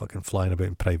were all fucking flying about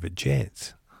in private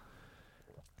jets.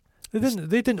 They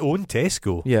didn't own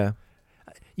Tesco. Yeah.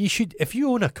 You should, if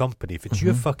you own a company, if it's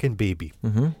your fucking baby,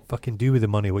 fucking do with the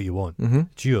money what you want.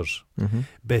 It's yours.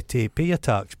 But pay your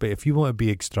tax. But if you want to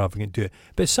be extravagant, do it.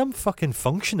 But some fucking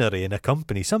functionary in a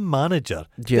company, some manager,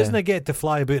 doesn't get to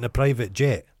fly about in a private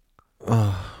jet.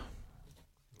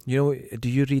 You know, do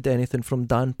you read anything from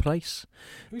Dan Price?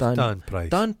 Who's Dan Price?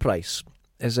 Dan Price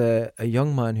is a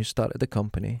young man who started the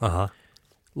company.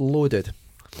 Loaded.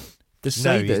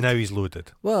 Decided. Now he's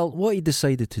loaded. Well, what he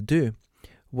decided to do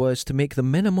was to make the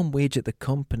minimum wage at the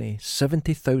company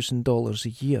 $70,000 a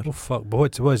year. Oh fuck!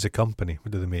 But what is the company?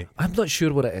 What do they make? I'm not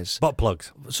sure what it is. Butt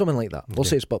plugs. Something like that. We'll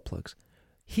say it's butt plugs.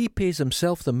 He pays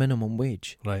himself the minimum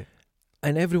wage. Right.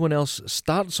 And everyone else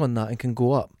starts on that and can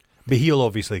go up. But he'll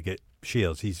obviously get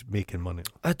shares. He's making money.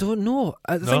 I don't know.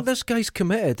 I think this guy's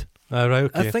committed. Right,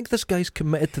 okay. I think this guy's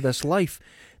committed to this life.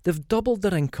 They've doubled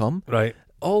their income. Right.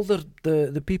 All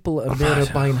the people that are there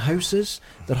are buying houses.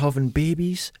 They're having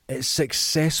babies. It's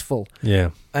successful.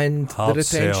 Yeah. And hard the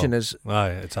retention is...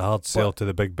 it's a hard sell to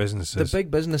the big businesses. The big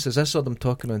businesses, I saw them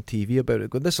talking on TV about it,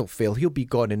 going, this'll fail, he'll be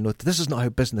gone in no time. This is not how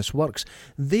business works.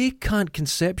 They can't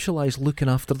conceptualise looking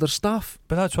after their staff.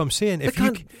 But that's what I'm saying.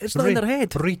 It's not in their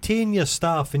head. Retain your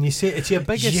staff, and you say it's your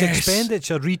biggest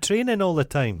expenditure, retraining all the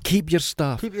time. Keep your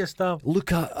staff.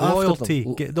 Look at loyalty.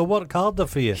 After them. They'll work harder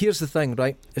for you. Here's the thing,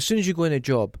 right? As soon as you go in a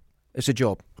job, it's a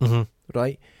job,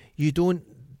 right? You don't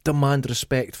demand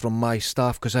respect from my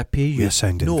staff because I pay you. We're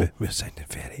sounding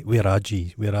very. We're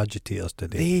agitators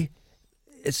today.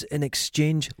 It's an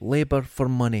exchange labour for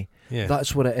money. Yeah.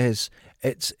 That's what it is.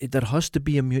 There has to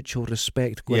be a mutual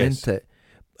respect going into it.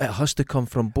 It has to come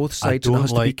from both sides and it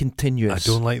has to be continuous.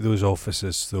 I don't like those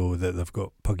offices though that they've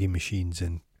got puggy machines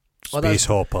and space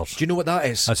hoppers. Do you know what that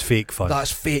is? That's fake fun.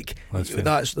 That's fake.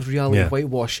 That's the reality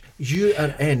whitewash. You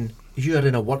are in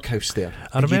a workhouse there.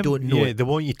 I remember, you don't know it. They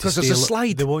want you to stay. There's a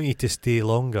slide. They want you to stay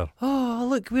longer. Oh,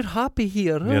 look, we're happy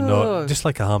here. You're not just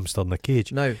like a hamster in a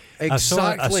cage. No,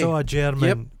 exactly. I saw a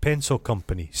German pencil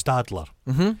company, Stadler,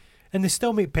 and they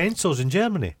still make pencils in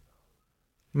Germany.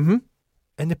 And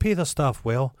they pay their staff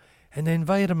well, and the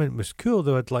environment was cool.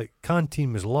 They had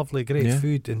canteen was lovely, great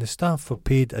food, and the staff were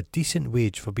paid a decent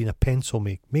wage for being a pencil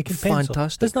making pencils.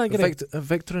 Fantastic. Isn't that great?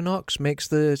 Victorinox makes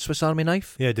the Swiss Army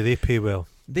knife. Yeah, do they pay well?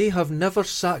 They have never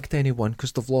sacked anyone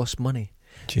because they've lost money.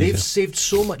 Jesus. They've saved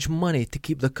so much money to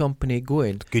keep the company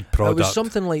going. Good product. It was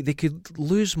something like they could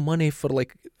lose money for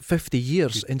 50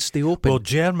 years and stay open. Well,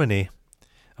 Germany,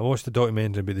 I watched a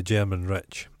documentary about the German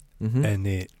rich, and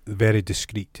they're very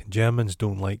discreet. Germans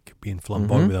don't like being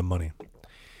flamboyant with their money.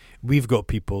 We've got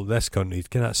people, this country,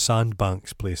 kind of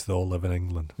Sandbanks place, they all live in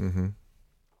England.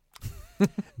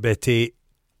 But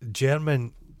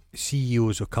German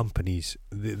CEOs of companies,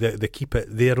 they keep it,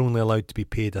 they're only allowed to be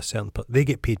paid a certain, they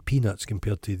get paid peanuts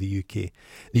compared to the UK.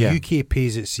 The UK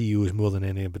pays its CEOs more than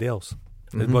anybody else.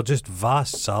 We're just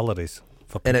vast salaries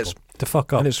for people to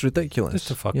fuck up. And it's ridiculous. Just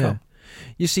to fuck up.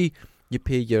 You see, you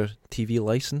pay your TV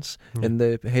licence, and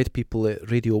the head people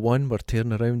at Radio 1 were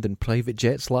tearing around in private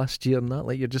jets last year and that,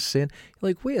 like you're just saying. You're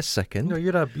like, wait a second. No,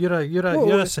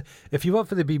 if you work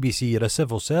for the BBC, you're a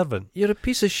civil servant. You're a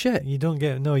piece of shit. You don't.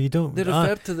 They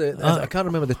refer to I can't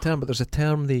remember the term, but there's a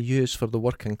term they use for the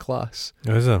working class.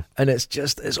 Oh, is there? And it's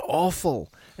awful.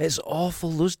 It's awful.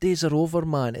 Those days are over,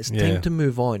 man. It's time to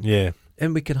move on. Yeah.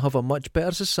 And we can have a much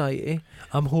better society.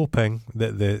 I'm hoping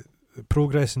that the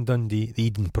Progress in Dundee, the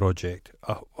Eden Project,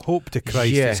 I hope to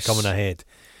Christ it's coming ahead.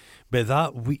 But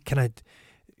I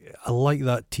like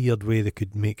that tiered way they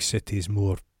could make cities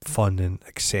more fun and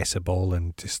accessible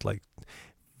and just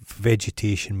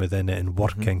vegetation within it and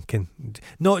working. Can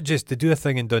not just to do a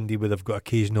thing in Dundee where they've got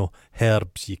occasional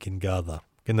herbs you can gather.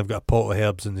 And they've got a pot of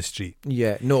herbs in the street.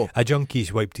 Yeah, no. A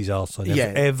junkie's wiped his arse on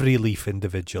Yeah. every leaf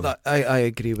individually. I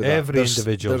agree with Every that.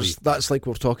 individual leaf. That's like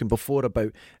we were talking before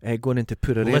about going into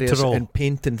poorer areas Literal and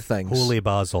painting things. Holy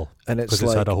basil, and it's because like,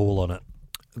 it's had a hole on it.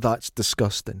 that's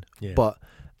disgusting. Yeah. But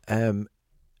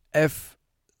if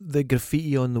the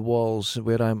graffiti on the walls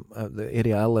where I'm the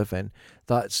area I live in,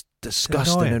 that's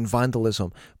disgusting Annoying. and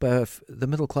vandalism. But if the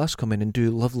middle class come in and do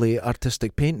lovely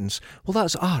artistic paintings, well,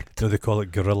 that's art. No, they call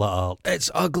it guerrilla art. It's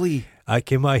ugly. I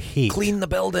hate. Clean the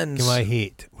buildings. I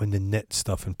hate when they knit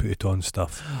stuff and put it on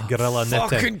stuff. Guerrilla knitting.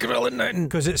 Fucking guerrilla knitting.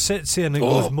 Because it sits there and it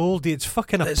Oh. goes mouldy. It's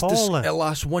fucking appalling. It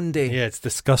lasts one day. Yeah, it's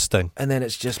disgusting. And then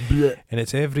it's just bleh. And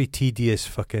it's every tedious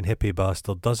fucking hippie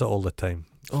bastard does it all the time.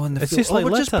 Oh, and It's just like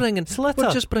we're just litter. bringing It's litter.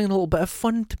 we're just bringing a little bit of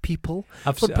fun to people.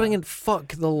 We're bringing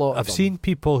fuck the lot. I've of them. seen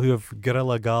people who have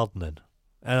guerrilla gardening,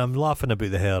 and I'm laughing about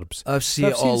the herbs. I've seen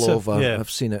I've it seen all some- over. yeah. I've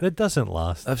seen it. It doesn't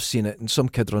last. I've seen it, and some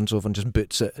kid runs over and just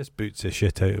boots it. Just boots the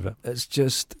shit out of it. It's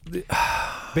just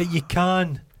But you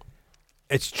can.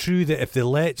 It's true that if they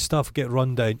let stuff get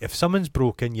run down, if someone's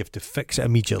broken, you have to fix it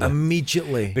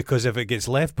immediately. Because if it gets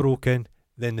left broken,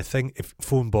 then the thing, if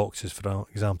phone boxes, for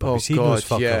example, Oh have you seen those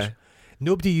God, fuckers? yeah.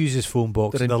 Nobody uses phone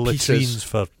boxes. They're They're in pieces. latrines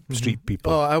for street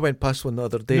people. Oh, I went past one the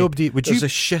other day. Nobody. Would There's you? a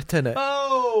shit in it.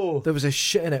 Oh. There was a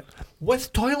shit in it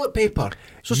with toilet paper.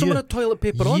 So someone had toilet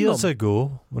paper on Years them.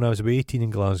 ago, when I was about 18 in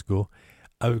Glasgow,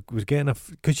 I was getting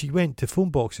because you went to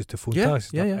phone boxes to phone Yeah,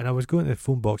 taxis, yeah, yeah. and I was going to the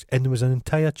phone box, and there was an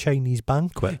entire Chinese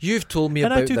banquet, You've told me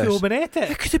and about I took this. it home and ate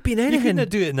it. It could have been You anything. couldn't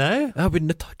do it now. I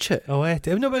wouldn't touch it. Oh, ate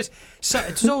it. No, but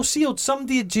it's all sealed.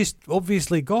 Somebody had just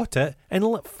obviously got it and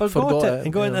forgot it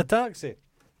and got in yeah. a taxi.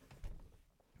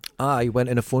 I went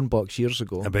in a phone box years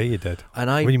ago, I bet you did. and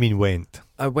What do you mean went?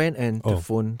 I went in to Oh.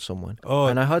 phone someone, Oh.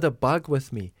 and I had a bag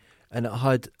with me, and it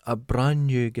had a brand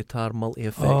new guitar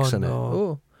multi-effects Oh, in it. no.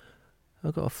 Oh,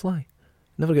 I got a fly.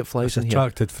 Never get I flies was in here.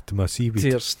 attracted to my seaweed.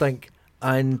 Dear stink.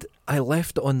 And I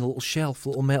left it on the little shelf,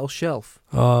 little metal shelf.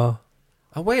 Oh,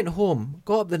 I went home,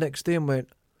 got up the next day and went,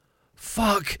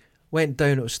 fuck. Went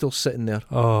down, it was still sitting there.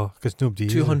 because nobody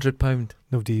uses them. £200.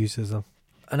 Nobody uses them.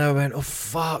 And I went, oh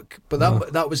fuck. But Oh.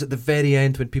 that was at the very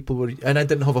end when people were, and I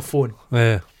didn't have a phone.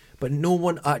 Yeah. But no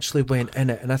one actually went in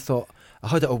it. And I thought, I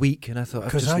had it a week and I thought, I've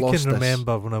Because just I lost can this.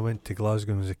 remember when I went to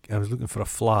Glasgow and I was looking for a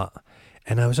flat,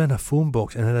 and I was in a phone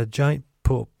box and I had a giant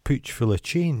pooch full of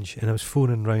change, and I was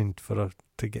phoning round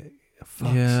to get a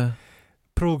fax. Yeah.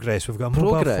 Progress. We've got a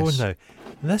mobile Progress. phone now.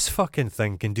 This fucking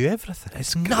thing can do everything.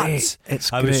 It's nuts.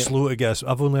 It's I great. was slow to get.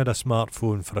 I've only had a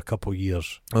smartphone for a couple of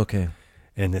years, Okay.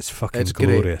 and it's fucking It's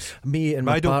great. glorious. Me and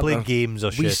But my I don't partner, play games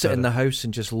or shit. we sit in or- the house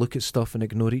and just look at stuff and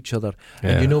ignore each other. Yeah,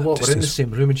 And you know what? this We're in the is-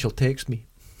 same room and she'll text me.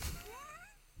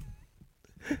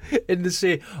 And they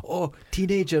say, oh,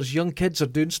 teenagers, young kids are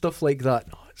doing stuff like that.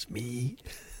 No, it's me.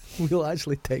 We'll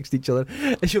actually text each other.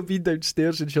 And she'll be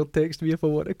downstairs and she'll text me if I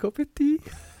want a cup of tea.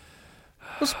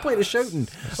 What's the point of shouting?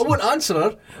 I won't answer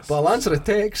her, but I'll answer a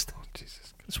text.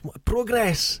 It's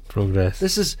progress. Progress.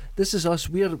 This is us.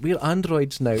 We're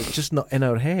androids now, just not in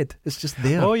our head. It's just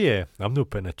there. Oh yeah, I'm not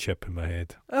putting a chip in my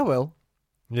head. Oh well.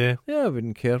 Yeah. Yeah, I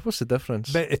wouldn't care. What's the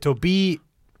difference? But it'll be,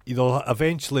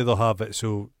 eventually they'll have it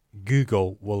so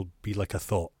Google will be like a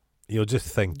thought. You'll just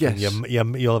think, and Yes.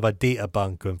 you'll have a data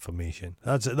bank of information.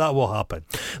 That will happen.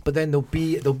 But then there'll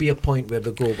be a point where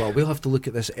they'll go, well, we'll have to look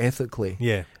at this ethically,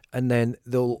 Yeah, and then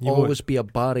there'll You won't- always be a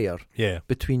barrier yeah.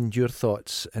 between your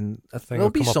thoughts and Thing there'll will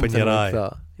be come up in something your like eye.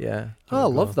 that. Yeah, There I you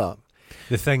love go. that.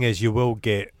 The thing is, you will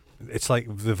get. It's like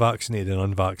the vaccinated and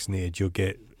unvaccinated. You'll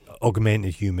get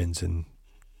augmented humans and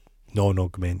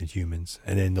non-augmented humans,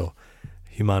 and then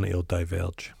humanity will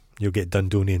diverge. You'll get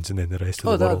Dundonians, and then the rest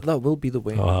of the world. That will be the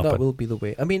way. That'll That happen. will be the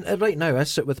way. I mean, right now I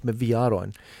sit with my VR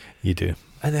on, You do.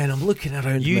 and then I'm looking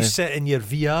around. You my, sit in your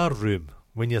VR room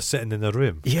when you're sitting in a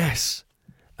room. yes,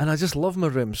 and I just love my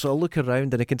room. So I look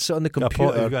around and I can sit on the You've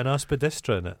computer. got an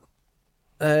aspidistra in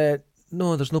it.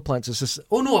 No, there's no plants. It's just,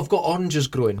 oh no, I've got oranges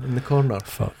growing in the corner.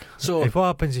 Fuck. So What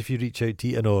happens if you reach out to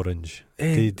eat an orange?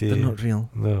 they're not real.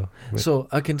 No. So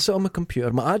I can sit on my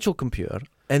computer, my actual computer,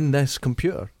 in this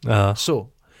computer.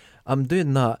 So I'm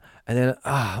doing that, and then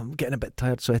I'm getting a bit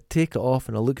tired, so I take it off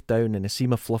and I look down and I see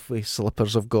my fluffy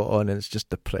slippers I've got on, and it's just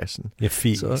depressing. Your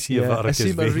feet. So, you see your I varicose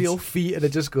see my veins. real feet, and I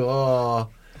just go, oh,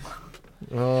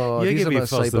 You these give are me my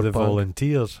first of the cyberpunk.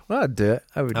 volunteers. I'd do it.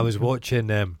 I would. I was watching.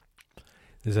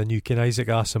 There's a new Isaac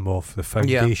Asimov, the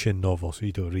Foundation novel. So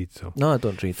you don't read so No, I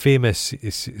don't read. famous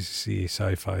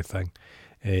sci-fi thing.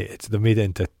 They made it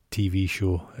into a TV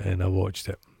show, and I watched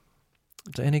it.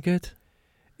 Is it any good?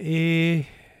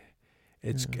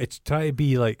 It's trying to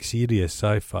be like serious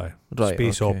sci-fi, Right,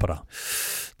 space okay. opera.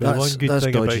 But the one good that's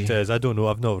thing dodgy. about it is, I don't know,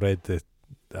 I've not read the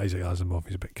Isaac Asimov.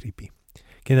 He's a bit creepy.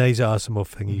 Can the Isaac Asimov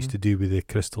thing he used to do with the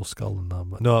crystal skull and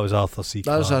that? No, it was Arthur C. That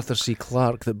Clarke. was Arthur C.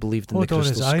 Clarke that believed in Hold the on,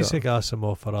 crystal is skull. Isaac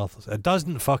Asimov or Arthur? It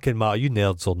doesn't fucking matter. You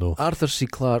nerds will know. Arthur C.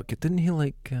 Clarke, didn't he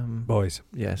like... Boys.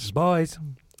 Yes. Boys.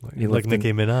 He Like lived in-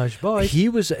 Nicki Minaj. Boys. He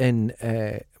was in...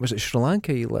 was it Sri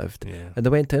Lanka he lived? Yeah. And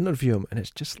they went to interview him, and it's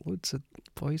just loads of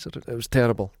boys. It was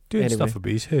terrible. Doing Anyway. stuff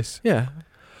about his house. Yeah.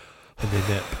 And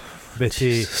they nip. But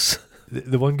Jesus.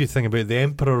 the one good thing about the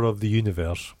Emperor of the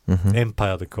Universe, Mhm.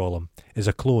 Empire they call him, is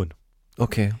a clone.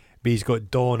 Okay. But he's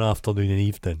got dawn, afternoon and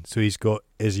evening. So he's got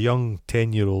his young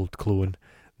 10-year-old clone,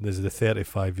 there's the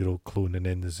 35-year-old clone, and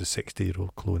then there's the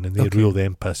 60-year-old clone, and they Okay. rule the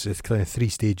empire. So it's kind of 3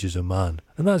 stages of man.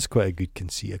 And that's quite a good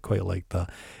conceit. I quite like that.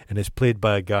 And it's played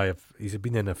by a guy, he's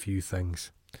been in a few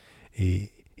things. He's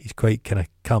quite kind of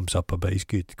camps up a bit. He's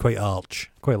good. Quite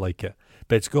arch. Quite like it.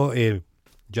 But it's got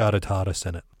Jared Harris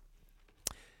in it.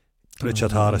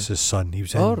 Richard Harris's son. He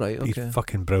was in. Oh, right, okay. He's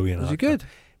fucking brilliant. Was he actor. good?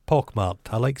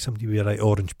 Pockmarked. I like somebody with like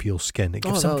orange peel skin. It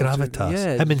gives Oh, some that was gravitas. good.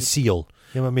 Yeah, Him and just- Seal.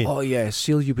 You know what I mean? Oh, yeah.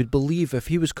 Seal, you would believe if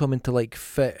he was coming to, like,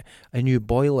 fit a new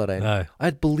boiler in, Aye.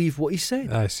 I'd believe what he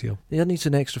said. Aye, Seal. He needs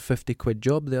an extra 50 quid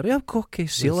job there. Yeah, okay,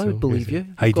 Seal, I Seal, would believe yeah. you.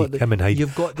 You've Heidi, got the, him and Heidi.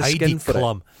 You've got the Heidi skin for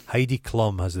Klum. Heidi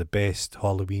Klum has the best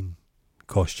Halloween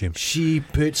costume. it. She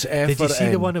puts effort Did you see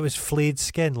in. the one that was flayed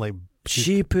skin? Like,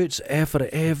 She puts effort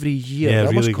every year. Yeah, that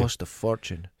really must good. cost a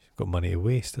fortune. got money to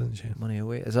waste, doesn't she? Money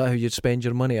away. Is that how you'd spend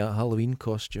your money, a Halloween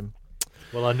costume?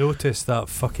 Well, I noticed that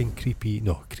fucking creepy.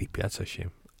 No, creepy. That's a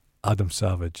shame. Adam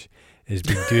Savage has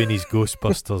been doing his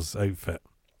Ghostbusters outfit.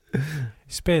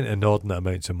 He spent inordinate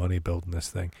amounts of money building this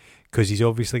thing because he's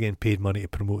obviously getting paid money to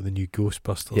promote the new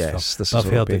Ghostbusters film. Yes, this is I've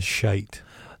what heard it'll be. it's shite.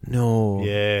 No.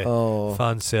 Yeah. Oh.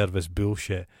 Fan service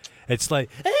bullshit. It's like,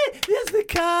 hey, there's the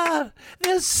car.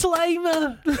 There's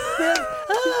Slimer.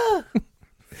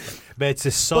 But it's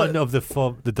the son of the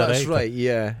director. That's right,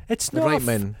 yeah. It's The not. right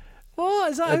man.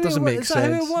 What? Is that It how doesn't it, make is sense.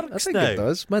 that how it I works think now? it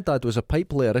does. My dad was a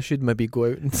pipe layer. I should maybe go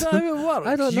out and... Is that how it works?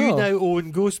 I don't You know. now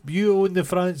own Ghost. You own the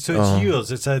franchise, so it's Oh.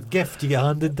 yours. It's a gift you get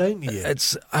handed down to you.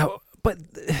 It's... but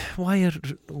why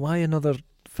another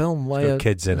film? Why got a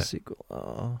kids in a it. sequel?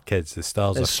 Oh. Kids, the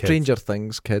stars It's are Stranger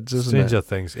Things, kids, kids. isn't Stranger it?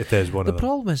 Things. It is one The of them.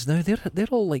 problem is now they're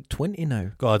all like 20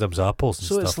 now. Got Adam's apples and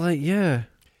So stuff. it's like, yeah.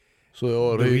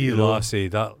 So The wee lassie,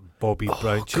 that Bobby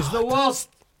Brown. She's the worst.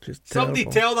 Somebody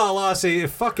tell that lassie to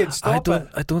fucking stop it.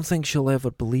 I don't think she'll ever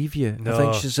believe you. I No.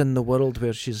 think she's in the world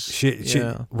where she's...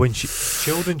 yeah.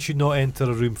 Children should not enter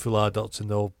a room full of adults and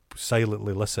they'll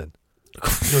silently listen.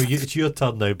 No, it's your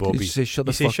turn now, Bobby. You say, shut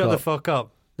the You say, fuck shut up. the fuck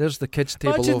up. There's the kids'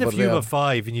 table Imagine over if you there. were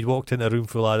 5 and you'd walked into a room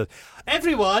full of adults.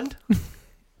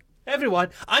 Everyone,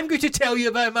 I'm going to tell you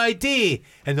about my day.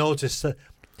 And they'll just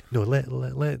no, let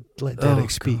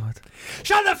Derek speak. God.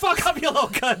 Shut the fuck up, you little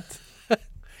cunt.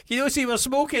 You don't see we're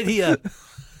smoking here.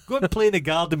 Go and play in the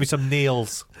garden with some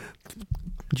nails.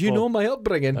 Do you Oh. know my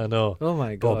upbringing? I know. Oh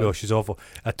my God. Bobby, oh, she's awful.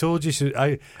 I told you,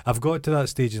 I've got to that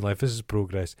stage in life, this is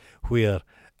progress, where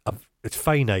it's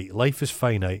finite. Life is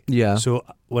finite. Yeah. So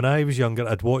when I was younger,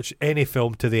 I'd watch any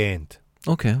film to the end.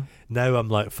 Okay. Now I'm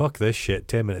like, fuck this shit,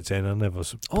 10 minutes in, I never...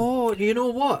 Oh, you know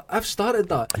what? I've started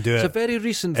that. Do It's it. a very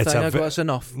recent It's thing. a I ve- got it's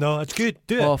enough. No, it's good,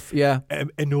 do it. Off, yeah.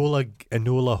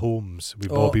 Enola Holmes with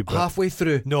Bobby Brown. halfway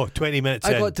through. No, 20 minutes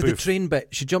I in. got to the poof. train bit.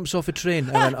 She jumps off a train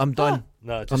and then I'm done.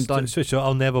 No, I'm done. So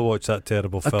I'll never watch that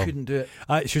terrible film. I couldn't do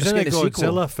it. She was Just in a get the sequel.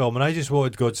 Godzilla film, and I just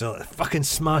wanted Godzilla fucking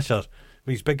smash her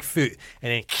with his big foot,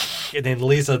 and then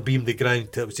laser beam the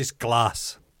ground till it was just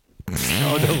glass.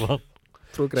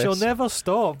 Progress. She'll never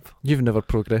stop. You've never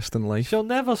progressed in life. She'll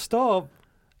never stop.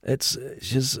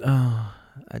 She's.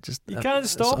 You can't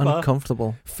stop it's her.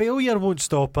 uncomfortable. Failure won't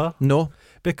stop her, No,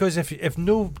 because if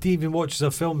nobody even watches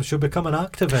a film, she'll become an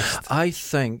activist. I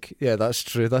think. Yeah, that's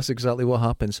true. That's exactly what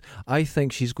happens. I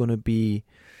think she's going to be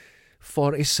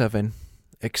 47,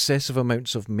 excessive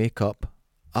amounts of makeup,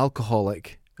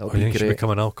 alcoholic. It'll I be think she'll great. become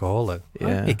an alcoholic. Yeah.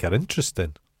 That'd make her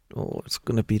interesting. Oh, it's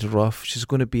going to be rough. She's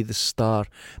going to be the star,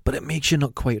 but it makes you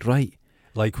not quite right.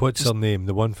 Like, what's Just- her name?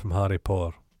 The one from Harry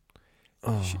Potter.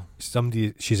 Oh,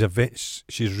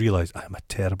 She's realised I'm a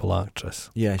terrible actress.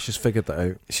 yeah, she's figured that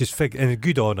out. She's and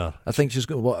good on her. I think she's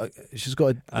got she's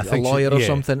got I a think lawyer or yeah,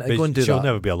 something. but Go and do she'll that.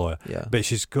 never be a lawyer. Yeah, But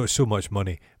she's got so much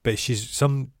money. But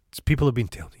people have been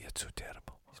telling me it's so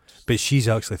terrible. But she's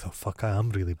actually thought, fuck, I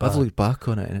am really bad. I've looked back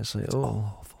on it and it's like, It's oh.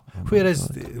 awful. Oh my Whereas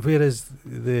God.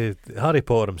 the Harry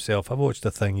Potter himself, I watched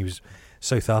a thing. He was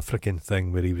South African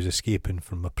thing where he was escaping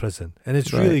from a prison, and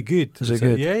it's Right. really good. Is it It's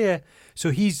good? Yeah.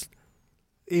 So he's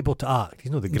able to act.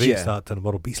 He's not the greatest Yeah. actor in the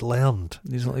world, but he's learned.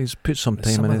 He's put some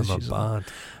time Some in of it. them are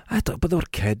bad. But they were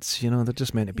kids, you know. They're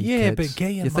just meant to be Yeah, kids. but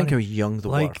get your you think money. how young they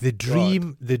Like were.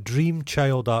 the dream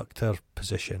child actor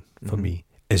position for Mhm. me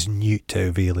is Newt out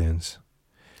of Aliens.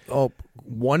 Oh,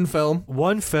 one film.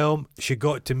 One film, she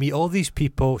got to meet all these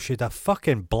people. She had a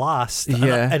fucking blast.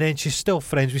 Yeah. And then she's still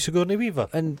friends with Sigourney Weaver.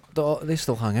 And they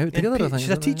still hang out And together, I think. she's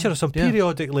a don't they? teacher or something. Yeah.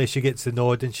 Periodically, she gets the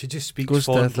nod and she just speaks Goes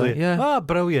to fondly. yeah. Ah,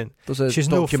 brilliant. There's a She's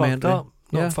no fucked documentary. up.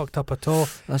 Not Yeah. fucked up at all.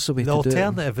 That's the way The to do it.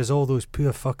 alternative is all those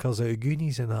poor fuckers out of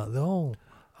Goonies and that. They're all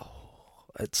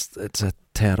It's a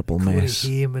terrible Corey mess.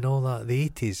 Haim and all that. The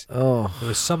 80s. Oh, There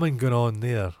was something going on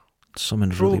there. something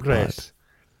really bad. Progress.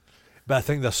 But I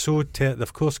think they're so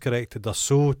they've course corrected. They're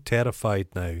so terrified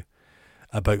now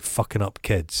about fucking up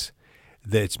kids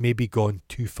that it's maybe gone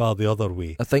too far the other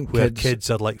way. I think Where kids, kids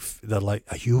are like, they're like,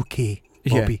 "Are you okay,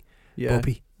 Yeah. Bobby? yeah,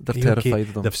 Bobby?" they're Are you okay? terrified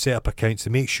of them. They've set up accounts to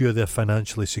make sure they're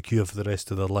financially secure for the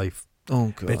rest of their life.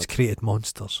 Oh But it's god, created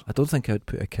monsters. I don't think I'd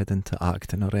put a kid into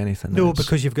acting or anything. No, It's-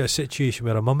 because you've got a situation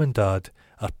where a mum and dad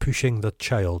are pushing their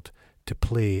child to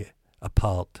play a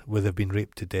part where they've been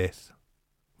raped to death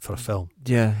for a film.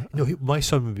 yeah, No, my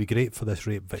son would be great for this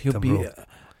rape he'll victim be. role.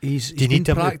 He's Do you been need him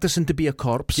to- practicing to be a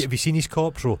corpse. Have you seen his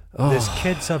corpse role? Oh. There's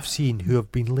kids I've seen who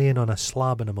have been laying on a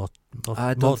slab in a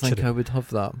I don't think mortuary. I would have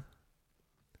that.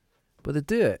 But they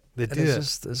do it. They And do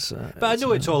it's it. Just, But I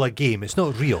know it's all a game. It's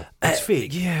not real. It's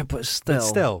fake. Yeah, but But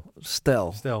still.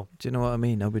 still. Do you know what I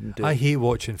mean? I wouldn't do I it. hate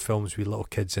watching films with little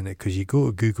kids in it because you go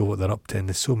to Google what they're up to and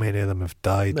there's so many of them have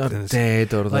died. and They're it's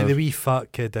dead or like they're... the wee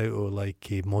fat kid out of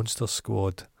like a Monster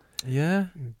Squad. Yeah?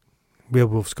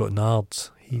 Werewolf's got nards.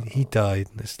 He died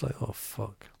and it's like, oh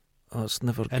fuck. Oh, it's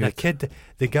never And a good. kid,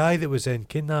 the guy that was in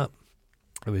Kidnap,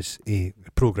 it was a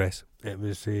Progress. It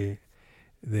was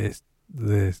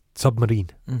the submarine.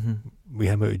 Mm-hmm. We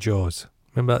him out of Jaws.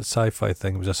 Remember that sci-fi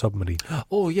thing? It was a submarine.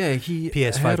 Oh, yeah, he...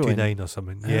 PS529 or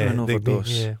something. Heroin Yeah, overdose.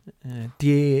 yeah.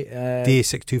 DA61912.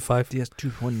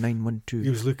 DA625. He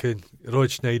was looking.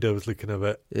 Rod Schneider was looking a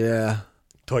bit Yeah.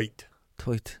 tight.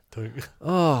 Tweet. That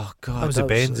Oh, God. was the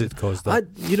bends that caused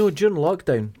that. During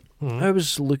lockdown, Mhm. I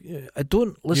was I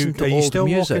don't listen to are you old still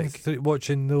music.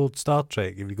 watching the old Star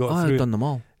Trek? Have you got I've through? done them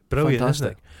all. Brilliant, Fantastic.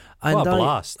 isn't it? What a I-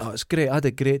 blast! Oh, it's great. I had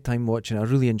a great time watching it. I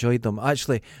really enjoyed them.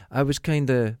 Actually, I was kind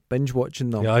of binge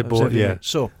watching them. Yeah, I It was bought- every yeah. night.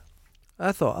 So,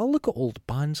 I thought, I'll look at old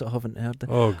bands I haven't heard.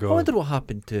 Oh I god! wonder what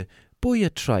happened to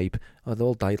Booyah Tribe. Oh, they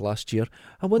all died last year.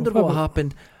 I wonder What what about-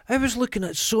 happened. I was looking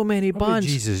at so many What about bands.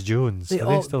 Jesus Jones. They Are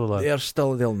all- they still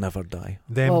alive? They'll never die.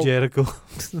 Them well- Jericho.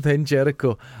 Then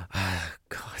Jericho. Ah,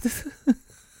 God.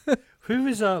 Who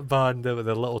was that band that were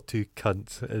the little two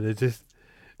cunts? And they just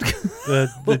they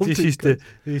Little just two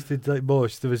used to like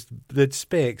mosh. The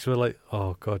Specs were like,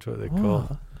 oh god, what are they called?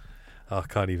 Oh, Oh, I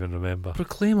can't even remember.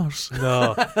 Proclaimers.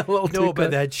 No, Little no, two but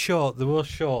cunts. they had short. They wore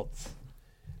shorts.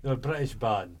 They were a British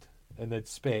band, and they had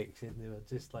Specs, and they were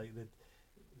just like the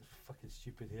fucking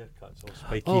stupid haircuts, all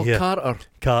spiky Oh, hair. Carter.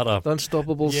 Carter, The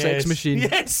Unstoppable Yes. Sex Machine.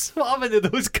 Yes, what happened to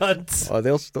those cunts? Oh,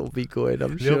 they'll still be going,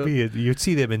 I'm They'll sure. be. You'd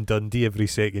see them in Dundee every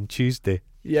second Tuesday.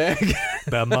 Yeah.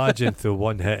 But imagine through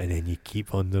one hit and then you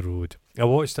keep on the road. I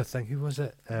watched a thing. Who was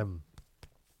it?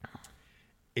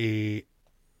 The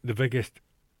biggest.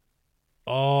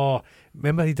 Oh,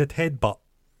 remember he did Headbutt,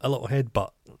 a little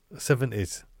Headbutt,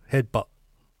 70s Headbutt.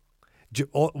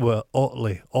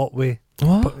 Otway,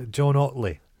 What? John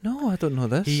Otway. No, I don't know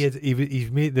this.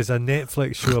 He's made. There's a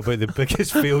Netflix show about the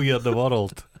biggest failure in the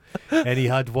world, and he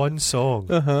had one song.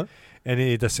 Uh-huh. And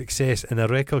he had a success, and a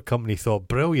record company thought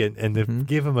brilliant, and they Mhm.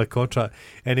 gave him a contract,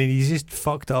 and then he just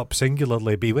fucked it up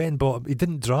singularly. But he went and bought. He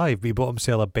didn't drive, but he bought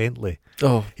himself a Bentley.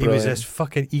 Oh, He was brilliant. this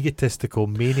fucking egotistical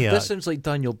maniac. This sounds like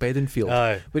Daniel Bedingfield,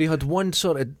 Aye, where he had one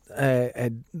sort of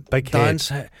big dance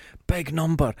hit, big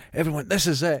number. Everyone, this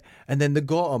is it, and then they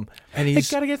got him, and head. I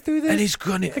he's gotta get through this. and he's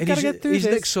going to, and gotta get through his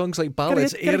this. next songs like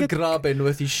ballads, gotta air get- grabbing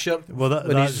with his shirt. Well,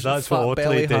 with his that's fat what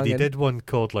belly Otley did. He hanging. did one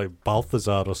called like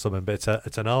Balthazar or something, but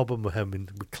it's an album with him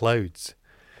and with clouds,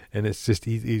 and it's just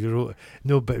he wrote.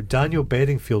 No, but Daniel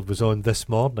Bedingfield was on This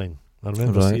Morning. I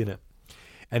remember Right. seeing it,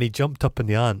 and he jumped up in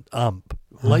the amp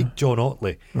like John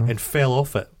Otley and fell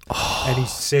off it. And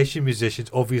his session musicians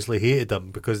obviously hated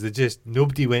him because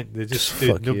nobody went. They just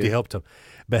stood. Fuck Nobody you. helped him.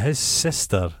 But his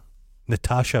sister,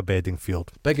 Natasha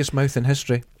Bedingfield, Biggest mouth in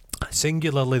history.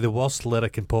 singularly the worst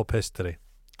lyric in pop history.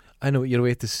 I know what you're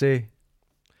way to say.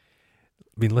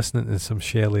 Been listening to some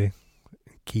Shelley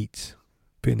Keats,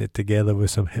 putting it together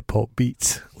with some hip hop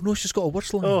beats. Oh, no, she's got a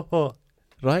worse line. Oh,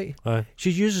 Right? aye.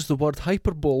 She uses the word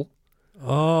hyperbole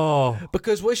Oh.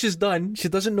 Because what she's done, she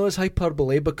doesn't know it's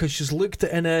hyperbole because she's looked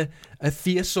in a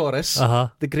Theosaurus,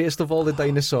 the greatest of all the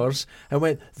dinosaurs, and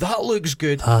went, that looks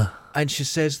good. And she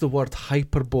says the word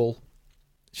hyperbole.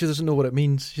 She doesn't know what it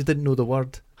means. She didn't know the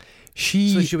word.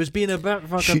 So she was being a bit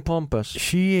fucking pompous.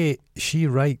 She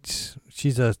writes.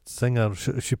 She's a singer.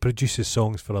 She produces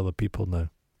songs for other people now.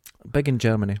 Big in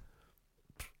Germany.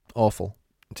 Awful.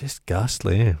 Just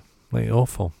ghastly, eh? Like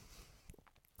awful.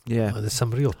 Yeah. There's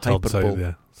some real turds out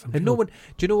there. And no one,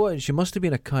 do you know what? She must have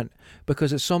been a cunt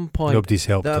because at some point, nobody's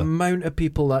helped the her. amount of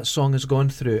people that song has gone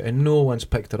through and no one's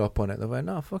picked her up on it. They went,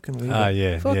 no, fucking leave it.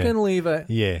 Yeah. Fucking leave it.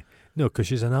 Yeah. No, because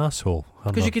she's an asshole.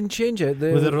 Because you can change it.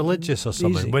 With a religious or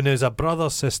something. Easy. When there's a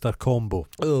brother-sister combo.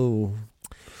 Oh.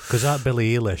 Because that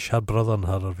Billie Eilish, her brother and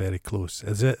her are very close.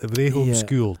 Are they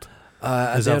homeschooled?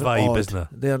 There's a vibe, isn't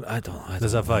there? I don't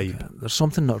There's a vibe. Like there's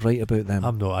something not right about them.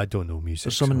 I don't know music.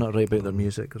 There's something not right about their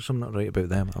music. There's something not right about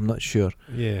them. I'm not sure.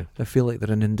 Yeah. I feel like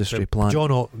they're an industry plant.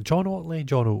 John Otley.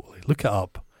 Look it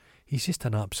up. He's just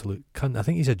an absolute cunt. I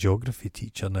think he's a geography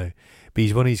teacher now. But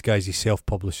he's one of these guys, he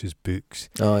self-publishes books.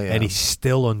 Oh, yeah. And he's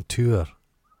still on tour.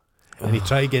 And he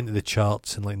tried to get into the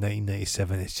charts in like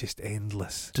 1997. It's just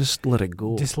endless. Just let it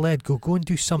go. Just let it go. Go and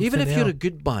do something Even if else. you're a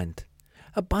good band.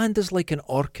 A band is like an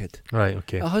orchid. Right,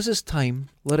 okay. It has its time.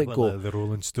 Let it go. Like the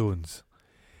Rolling Stones.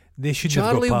 They shouldn't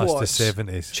have got past the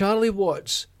 70s. Charlie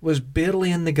Watts was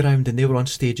barely in the ground and they were on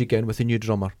stage again with a new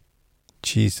drummer.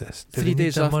 Jesus. 3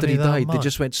 days after he died, they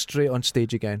just went straight on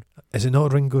stage again. Is it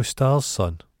not Ringo Starr's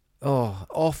son? Oh,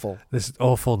 awful. This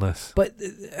awfulness. But,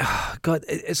 God,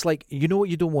 it's like, you know what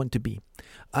you don't want to be.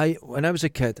 When I was a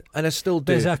kid, and I still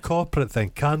do. But is it a corporate thing?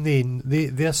 Can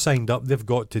they're signed up, they've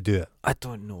got to do it. I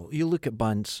don't know. You look at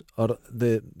bands, or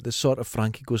the sort of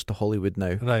Frankie Goes to Hollywood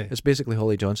now. Right. It's basically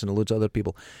Holly Johnson and loads of other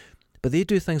people. But they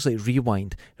do things like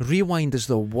Rewind. Rewind is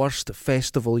the worst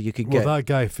festival you could get. Well, that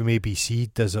guy from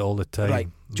ABC does it all the time. Right.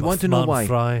 Do you want to know why?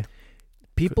 Fry.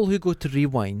 People who go to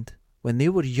Rewind, when they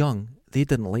were young, they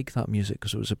didn't like that music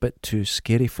because it was a bit too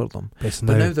scary for them. But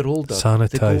now they're older. Sanitised.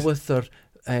 They go with their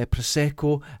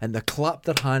Prosecco and they clap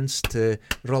their hands to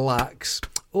relax.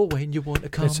 Oh, when you want to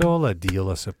come. It's all a deal,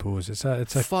 I suppose. It's a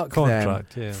fuck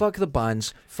contract. Them. Yeah. Fuck the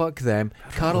bands. Fuck them.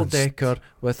 Carol Decker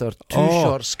with her two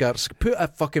short skirts. Put a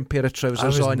fucking pair of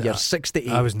trousers on. You're 68.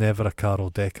 I was never a Carol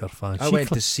Decker fan. I went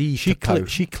to see she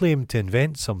claimed to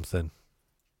invent something,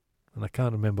 and I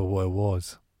can't remember what it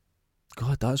was.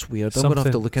 God, that's weird. I'm gonna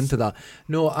have to look into that.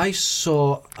 No, I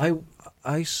saw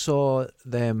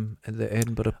them at the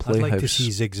Edinburgh Playhouse. I'd like to see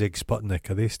Zig Zig Sputnik.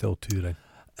 Are they still touring?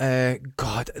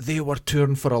 God, they were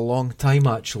touring for a long time.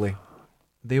 Actually,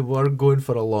 they were going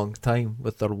for a long time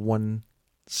with their one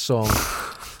song.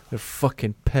 They're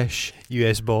fucking pish.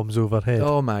 US bombs overhead.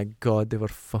 Oh my God, they were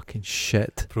fucking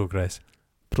shit. Progress.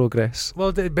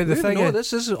 Well, but the thing is,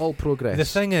 this is all progress. The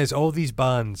thing is, all these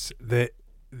bands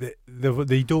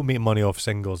they don't make money off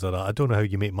singles or that. I don't know how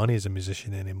you make money as a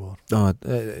musician anymore. But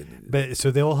so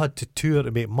they all had to tour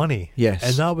to make money. Yes,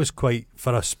 and that was quite,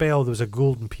 for a spell there was a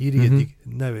golden period.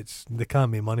 Mm-hmm. Now they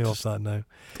can't make money off that now.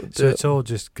 So it's all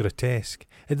just grotesque.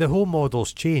 And the whole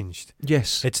model's changed.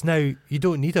 Yes, it's now you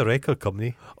don't need a record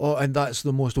company. Oh, and that's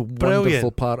the most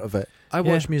wonderful part of it. I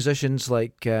watch musicians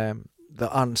like that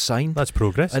aren't signed. That's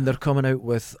progress. And they're coming out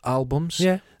with albums.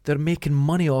 Yeah. They're making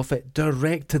money off it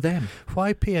direct to them.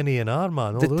 Why pay an A&R,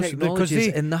 man? The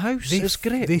technology's in the house. It's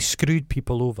great. They screwed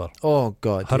people over. Oh,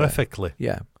 God. Horrifically.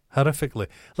 Yeah. Horrifically.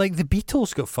 Like the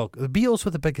Beatles got fucked. The Beatles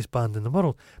were the biggest band in the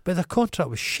world, but their contract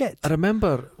was shit. I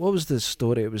remember, what was the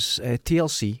story? It was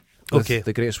TLC. With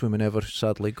the greatest woman ever,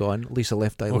 sadly gone, Lisa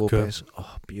Left Eye Lopez.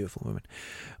 Oh, beautiful woman.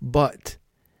 But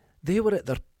they were at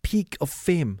their peak of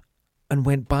fame and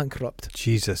went bankrupt.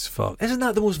 Jesus fuck. Isn't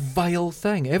that the most vile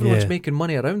thing? Everyone's making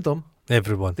money around them.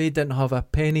 Everyone. They didn't have a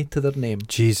penny to their name.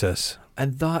 Jesus.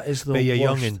 And that is the worst. But you're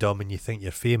young and dumb and you think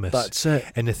you're famous. That's it.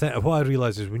 And what I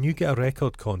realise is when you get a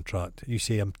record contract, you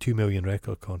say I'm 2 million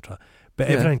record contract, but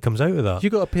everything comes out of that. You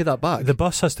got to pay that back. The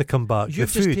bus has to come back.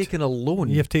 You've just taken a loan.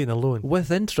 You've taken a loan.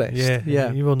 With interest.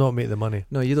 Yeah. You will not make the money.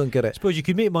 No, you don't get it. I suppose you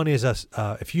could make money as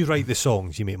if you write the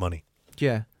songs, you make money.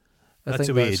 Yeah. That's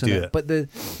the way to do it. But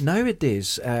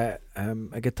nowadays, a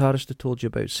guitarist I told you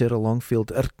about, Sarah Longfield,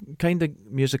 her kind of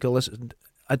music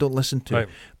I don't listen to, right.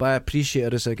 But I appreciate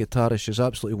her as a guitarist. She's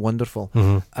absolutely wonderful.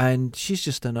 Mm-hmm. And she's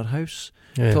just in her house,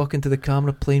 talking to the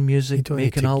camera, playing music,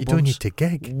 making albums. You don't need to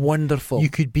gig. Wonderful. You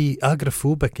could be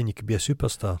agoraphobic and you could be a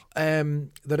superstar.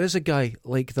 There is a guy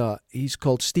like that. He's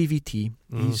called Stevie T.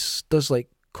 He does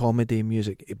like comedy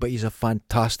music, but he's a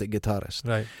fantastic guitarist.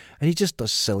 Right. And he just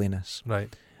does silliness.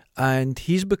 Right. And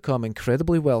he's become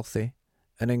incredibly wealthy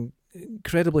and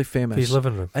incredibly famous. His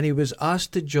living room. And he was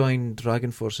asked to join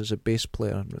Dragon Force as a bass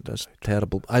player. That's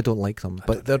terrible. I don't like them,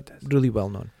 but they're really well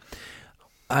known.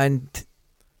 And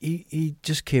he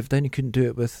just caved down. He couldn't do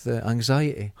it with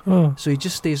anxiety. Oh. So he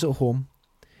just stays at home.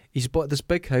 He's bought this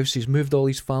big house. He's moved all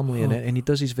his family in it, and he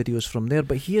does his videos from there.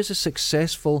 But he is a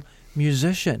successful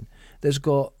musician that's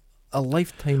got a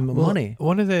lifetime of money.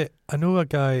 I know a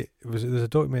guy, there's a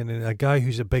documentary, a guy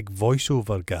who's a big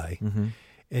voiceover guy,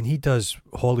 and he does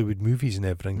Hollywood movies and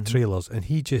everything, trailers, and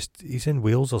he's in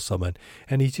Wales or something,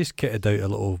 and he's just kitted out a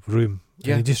little room,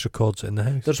 and he just records it in the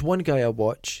house. There's one guy I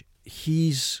watch,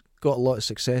 he's got a lot of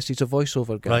success. He's a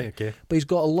voiceover guy. Right, okay. But he's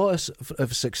got a lot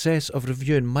of success of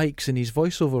reviewing mics in his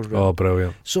voiceover room. Oh,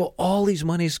 brilliant. So all his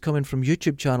money's coming from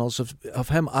YouTube channels of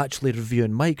him actually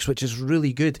reviewing mics, which is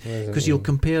really good because you'll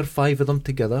compare 5 of them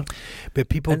together. But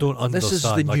people don't understand. This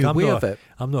is the new way of it.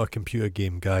 I'm not a computer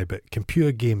game guy, but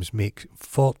computer games make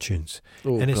fortunes,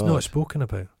 and it's not spoken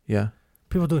about. Yeah.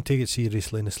 People don't take it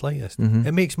seriously in the slightest.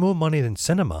 It makes more money than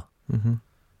cinema.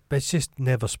 But it's just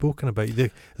never spoken about.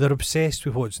 They're obsessed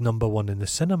with what's number one in the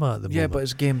cinema at the moment. Yeah, but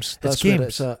it's games. That's it's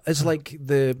games. It's like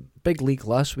the big leak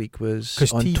last week was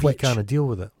because on TV Twitch. can't deal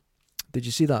with it. Did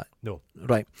you see that? No.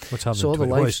 Right. What's happening? So all the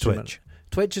What live is streaming. Twitch?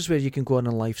 Twitch is where you can go on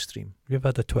and live stream. You've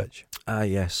had a Twitch.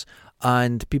 Yes.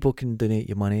 And people can donate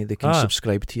you money. They can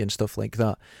subscribe to you and stuff like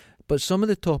that. But some of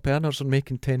the top earners are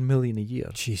making 10 million a year.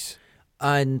 Jeez.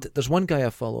 And there's one guy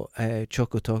I follow,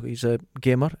 Choco Talk. He's a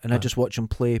gamer, and I just watch him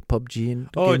play PUBG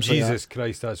and games Jesus like that.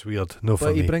 Christ, that's weird. No, for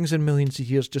But me. he brings in millions a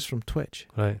year just from Twitch.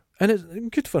 Right. And it's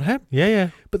good for him.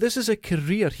 Yeah. But this is a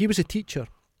career. He was a teacher.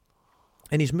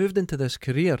 And he's moved into this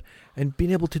career and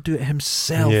been able to do it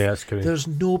himself. Yeah, that's correct. There's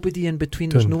nobody in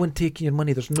between. There's no one taking your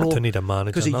money. There's no... I don't need a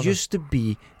manager. Because it used to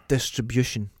be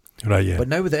distribution. Right, yeah. But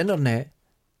now with the internet,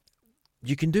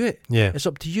 you can do it. Yeah. It's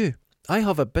up to you. I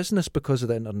have a business because of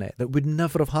the internet that would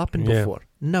never have happened before.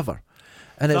 Never.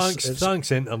 And thanks,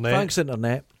 internet. Thanks,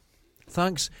 internet.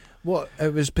 Thanks. What?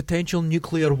 It was potential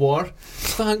nuclear war.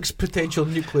 Thanks, potential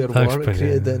nuclear war. It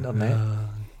created the internet.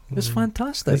 It's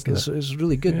fantastic. It's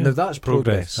really good. Yeah. Now that's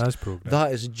progress. That's progress.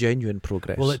 That is genuine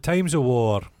progress. Well, at times of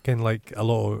war, can like a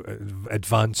lot of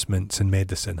advancements in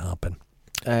medicine happen.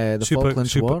 The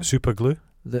Falklands War. Super glue.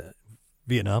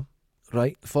 Vietnam.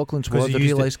 Right. The Falklands War. They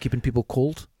realised keeping people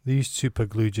cold. They used super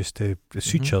glue just to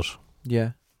sutures.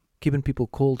 Yeah. Keeping people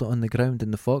cold on the ground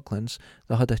in the Falklands,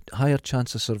 they had a higher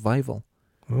chance of survival.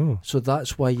 Oh. So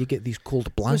that's why you get these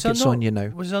cold blankets on you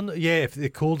now. If the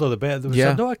colder the better. Was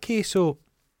there not a case of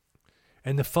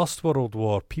in the First World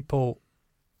War, people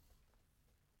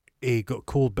got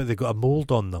cold, but they got a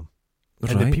mould on them.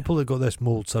 Right. And the people that got this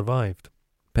mould survived.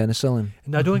 Penicillin.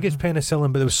 And I don't think it's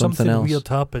penicillin, but there was something else. weird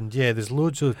happened. Yeah, there's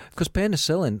loads of... Because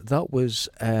penicillin, that was...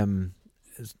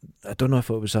 I don't know if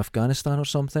it was Afghanistan or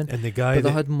something. And the guy but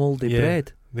they had mouldy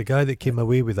bread. The guy that came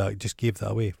away with that just gave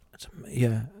that away.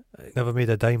 Yeah. Never made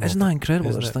a dime. Isn't that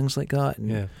incredible? There's things like that.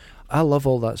 And I love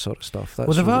all that sort of stuff.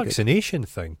 That's the really vaccination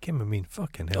thing, I mean,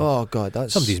 fucking hell. Oh, God,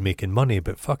 that's... Somebody's making money,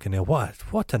 but fucking hell,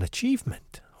 what an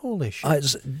achievement. Holy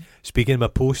shit. Speaking of my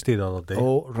postie the other day.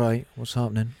 Oh, right. What's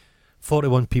happening?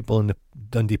 41 people in the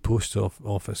Dundee Post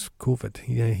Office, COVID.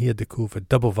 He had the COVID,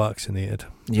 double vaccinated.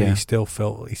 Yeah.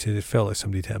 But he said it felt like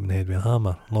somebody'd hit him in the head with a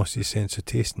hammer, lost his sense of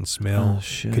taste and smell,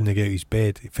 couldn't get out of his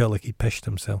bed. He felt like he pissed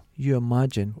himself. You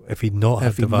imagine if he'd not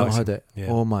had the vaccine. Not had it. Yeah.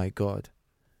 Oh my God.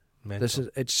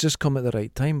 It's just come at the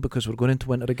right time because we're going into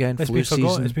winter again. It's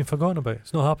been forgotten about.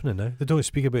 It's not happening now. They don't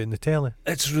speak about it in the telly.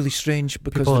 It's really strange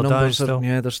because people the numbers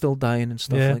they're still dying and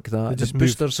stuff like that. The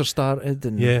boosters are started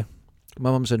and my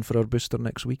mum's in for her booster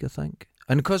next week, I think.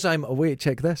 And because I'm away,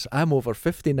 check this, I'm over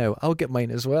 50 now. I'll get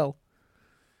mine as well.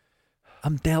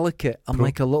 I'm delicate. I'm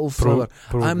like a little flower.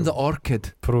 I'm the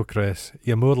orchid. Progress.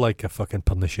 You're more like a fucking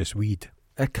pernicious weed.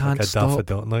 I can't like stop. A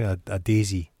daffodil, like a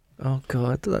daisy. Oh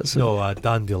God, that's a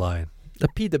dandelion. A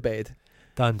pee-the-bed.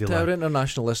 Dandelion. To our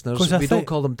international listeners, we don't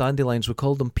call them dandelions, we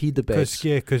call them pee-the-beds.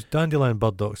 Because dandelion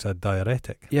burdocks are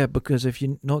diuretic. Yeah, because if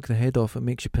you knock the head off, it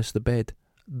makes you piss the bed.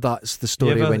 That's the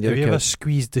story when you're a kid. Have you ever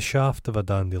squeezed the shaft of a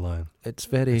dandelion? It's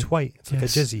white. It's like a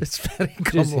jizzy. It's very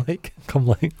cum-like.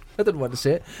 Cum-like. I didn't want to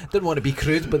say it. Didn't want to be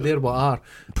crude, but there we are.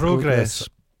 Progress.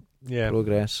 Yeah.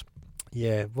 Progress.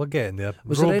 Yeah, we're getting there.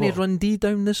 Was there any Rundee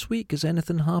down this week? Has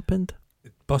anything happened?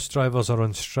 Bus drivers are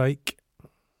on strike.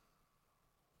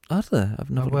 Are they? I've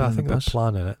never been on I think the bus. they're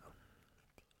planning it.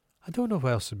 I don't know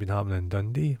what else has been happening in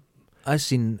Dundee. I've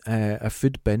seen a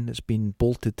food bin that's been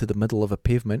bolted to the middle of a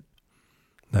pavement.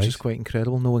 Which is quite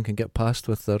incredible. No one can get past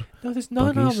with their No, there's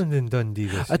none happening in Dundee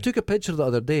I took a picture the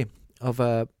other day of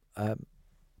a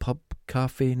pub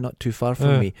cafe not too far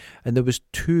from me, and there was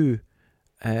two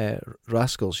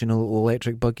rascals, little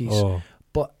electric buggies. Oh,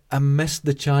 But I missed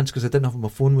the chance because I didn't have my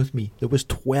phone with me. There was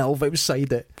 12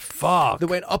 outside it. fuck. They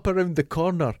went up around the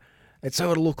corner. It's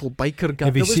our local biker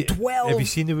gang. There was 12. Have you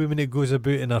seen the woman that goes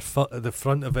about in the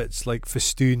front of it's like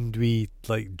festooned with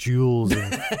like jewels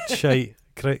and shite,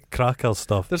 crackle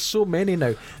stuff? There's so many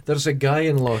now. There's a guy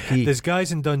in Lockheed. There's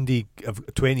guys in Dundee,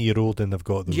 20-year-old, and they've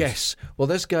got those. Yes. Well,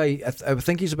 this guy, I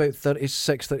think he's about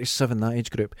 36, 37, that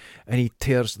age group, and he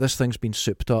tears, this thing's been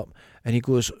souped up, and he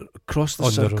goes across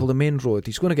the circle, the main road.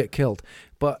 He's going to get killed,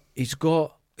 but he's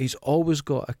always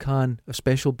got a can of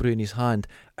special brew in his hand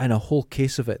and a whole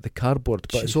case of it, the cardboard,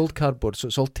 but it's old cardboard, so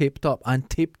it's all taped up and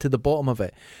taped to the bottom of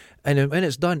it. And then when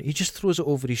it's done, he just throws it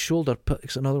over his shoulder,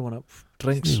 picks another one up,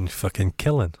 drinks. Fucking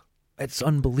killing. It's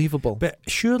unbelievable. But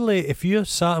surely, if you're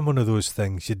sat in one of those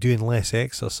things, you're doing less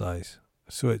exercise,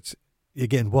 so you're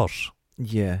getting worse.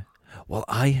 Yeah. Well,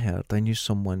 I knew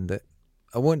someone that,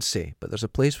 I won't say, but there's a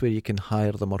place where you can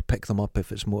hire them or pick them up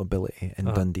if it's mobility in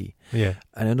Dundee. Yeah.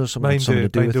 And I know something to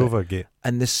do with Overgate. it.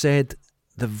 And they said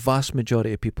the vast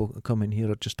majority of people who come in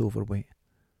here are just overweight.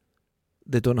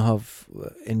 They don't have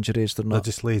injuries. They're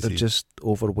just lazy. They're just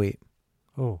overweight.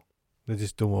 Oh, they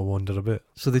just don't want to wander a bit.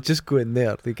 So they just go in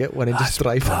there. They get one and just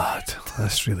drive. Bad.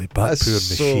 That's really bad. That's poor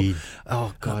so- machine.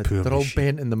 Oh God, poor they're machine. all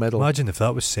bent in the middle. Imagine if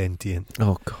that was sentient.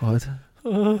 Oh God.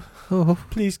 Oh,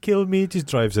 please kill me. Just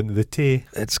drives into the Tay.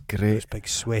 It's There's great. big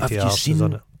sweaty arses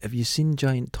on it. Have you seen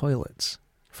giant toilets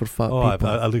for fat Oh, people?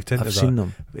 I looked into I've that. seen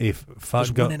them. If There's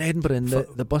fat, one in Edinburgh in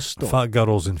the bus stop. fat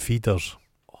girls and feeders.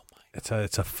 Oh my!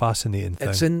 It's a fascinating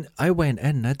thing. I went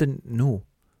in. I didn't know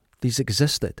these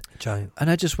existed, Giant. and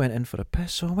I just went in for a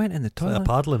piss. So I went in the It's like toilet. a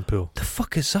paddling pool. The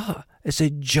fuck is that? It's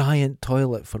a giant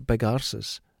toilet for big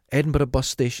arses. Edinburgh bus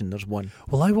station. There's one.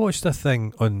 Well, I watched a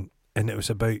thing and it was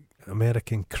about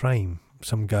American crime.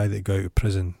 Some guy that got out of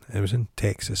prison. It was in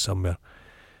Texas somewhere,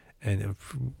 and it was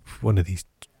one of these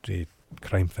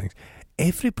crime things.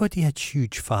 Everybody had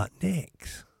huge fat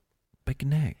necks. Big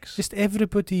necks. Just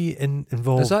everybody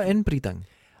involved. Is that inbreeding?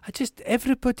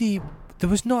 Everybody. There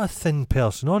was not a thin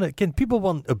person on it. Again, people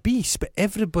weren't obese, but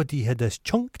everybody had this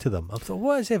chunk to them. I thought,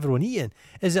 what is everyone eating?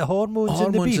 Is it hormones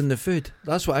in the beef? in the food.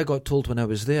 That's what I got told when I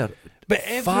was there. But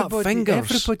fat fingers.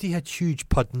 everybody had huge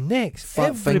pudding necks. Fat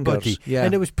Everybody. fingers, yeah.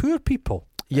 And it was poor people.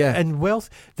 Yeah. And wealth.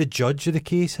 The judge of the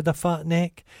case had a fat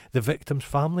neck. The victim's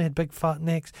family had big fat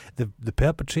necks. The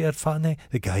perpetrator had fat neck.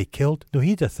 The guy killed. No,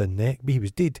 he had a thin neck, but he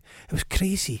was dead. It was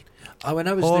crazy. When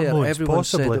I was Hormones, there, everyone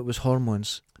said possibly. it was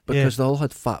hormones because they all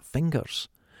had fat fingers.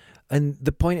 And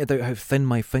they pointed out how thin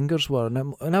my fingers were.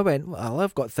 And I went, well,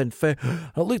 I've got thin fingers.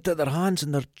 I looked at their hands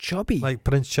and they're chubby. Like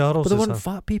Prince Charles. But they or weren't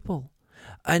something. fat people.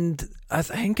 And I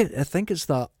think it's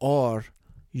that, or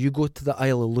you go to the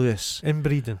Isle of Lewis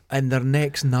Inbreeding. and their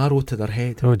necks narrow to their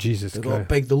head. Oh, Jesus They're all Christ.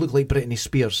 big. They look like Britney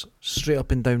Spears. Straight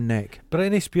up and down neck.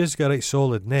 Britney Spears got a right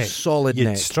solid neck. Solid You'd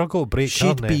neck. struggle to break her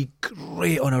She'd neck. be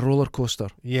great on a roller coaster.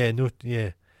 Yeah, no,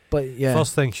 yeah. But yeah,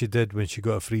 First thing she did when she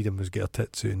got her freedom was get her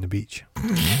tits out on the beach.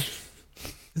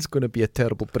 it's going to be a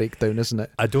terrible breakdown, isn't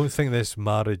it? I don't think this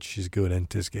marriage she's going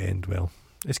into is going to end well.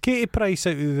 Is Katie Price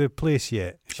out of the place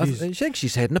yet? I think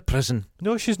she's heading to prison.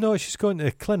 No, she's not. She's going to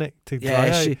a clinic to dry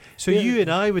out. So yeah. you and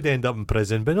I would end up in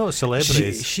prison, but not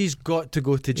celebrities. She's got to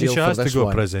go to jail she for has this to go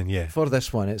one. to prison, yeah. For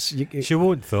this one, She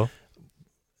won't, though.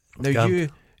 Now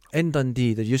in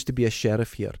Dundee, there used to be a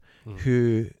sheriff here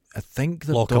who I think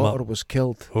the Lock him daughter up. was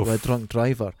killed Oof. by a drunk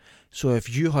driver. So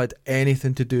if you had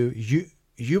anything to do,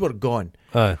 you were gone.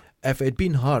 Aye. If it had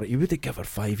been her, he would have given her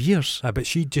 5 years. But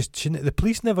the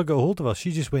police never got hold of her.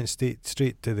 She just went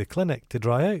straight to the clinic to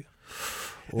dry out.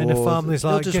 And the family's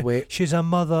they'll like, just wait. she's a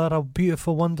mother, a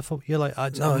beautiful, wonderful. You're like,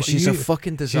 No, she's a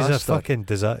fucking disaster. She's a fucking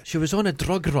disaster. She was on a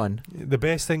drug run. The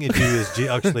best thing to do is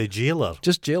actually jail her.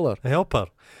 Just jail her. Help her.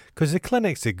 Because the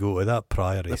clinics they go to, that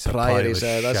Priory. The Priory's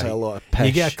that's shite. a lot of piss.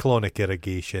 You get a colonic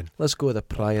irrigation. Let's go to the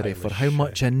Priory Pile for of how shit.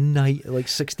 much a night? Like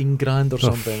 16 grand or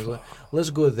something. Like, let's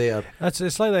go there. It's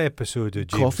like the episode of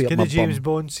James, Coffee up kind my of James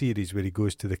bum. Bond series where he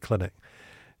goes to the clinic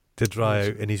to dry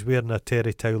out and he's wearing a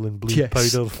terry towel and bleed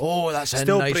Yes. powder. Oh, that's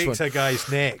Still a nice breaks one. a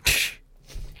guy's neck.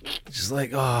 It's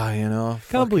like, Can't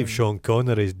fucking- believe Sean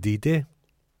Connery's D-Day.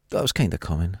 That was kind of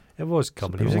coming. It was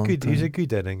coming. been He a was long he was a time.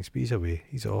 good innings, but he's away.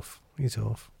 He's off.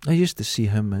 I used to see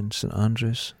him in St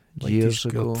Andrews Liked years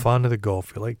his ago fan of the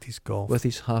golf. He liked his golf. with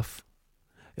his half.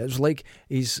 It was like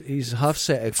he's half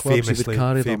set of clubs he would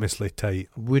carry them. famously tight.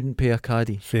 Wouldn't pay a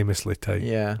caddie. Famously tight.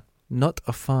 Yeah, not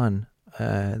a fan.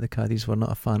 The caddies were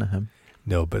not a fan of him.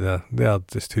 No, but they are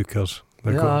just hookers.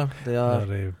 They are.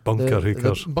 They're bunker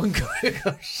hookers. Bunker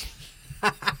hookers.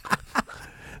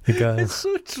 It's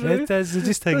so true. It is. They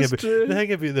just hang That's about, true. they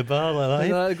hang about the bar like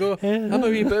And that. I go, I'm a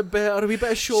wee bit better, a wee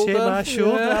bit of shoulder. Shave my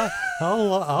shoulder. Yeah.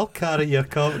 I'll carry your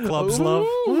clubs, love.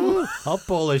 I'll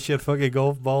polish your fucking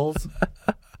golf balls.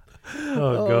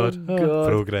 Oh, God.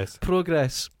 God.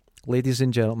 Progress. Ladies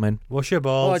and gentlemen. Wash your Oh,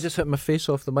 balls. I just hit my face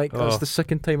off the mic. That's Oh. the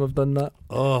second time I've done that.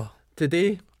 Oh.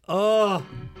 Today,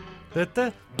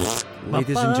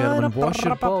 Ladies and gentlemen, wash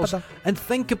your balls. And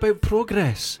think about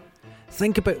progress.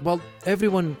 Think about, well,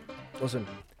 everyone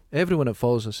that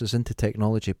follows us is into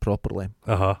technology properly.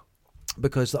 Uh-huh.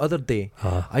 Because the other day,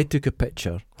 Uh-huh. I took a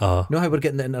picture. Uh-huh. You know how we're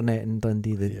getting the internet in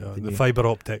Dundee? The new- fibre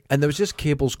optic. and there was just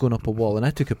cables going up a wall, and I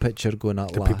took a picture going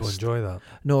at Do last. people enjoy that?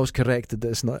 No, I was corrected that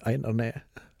it's not internet.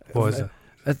 What is it?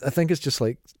 I think it's just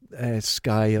like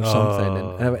Sky or something.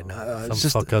 And I went, no, it's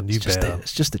just fucker knew better.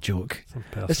 it's just a joke. Some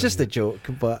person It's just a knew- joke,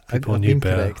 but People I've knew been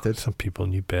better. corrected. Some people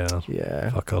knew better.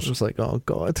 Yeah. Fuckers. I was like, oh,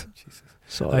 God. Jesus.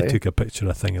 Sorry. I took a picture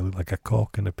of a thing that looked like a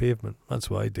cock in the pavement. That's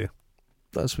what I do.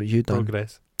 That's what you done.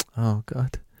 Progress. Oh,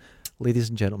 God. Ladies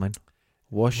and gentlemen,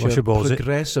 wash your your balls, eh?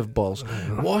 progressive balls.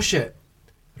 Wash it.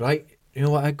 Right? You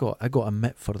know what I got? I got a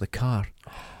mitt for the car.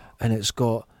 And it's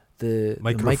got the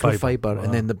microfiber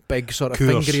and then the big sort of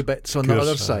Coors. fingery bits on the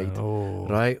other side.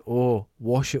 Right? Oh,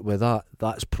 wash it with that.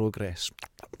 That's progress.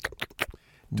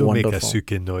 Don't Wonderful. make a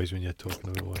sucking noise when you're talking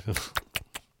about washing.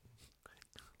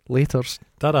 Laters.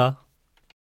 Ta-da.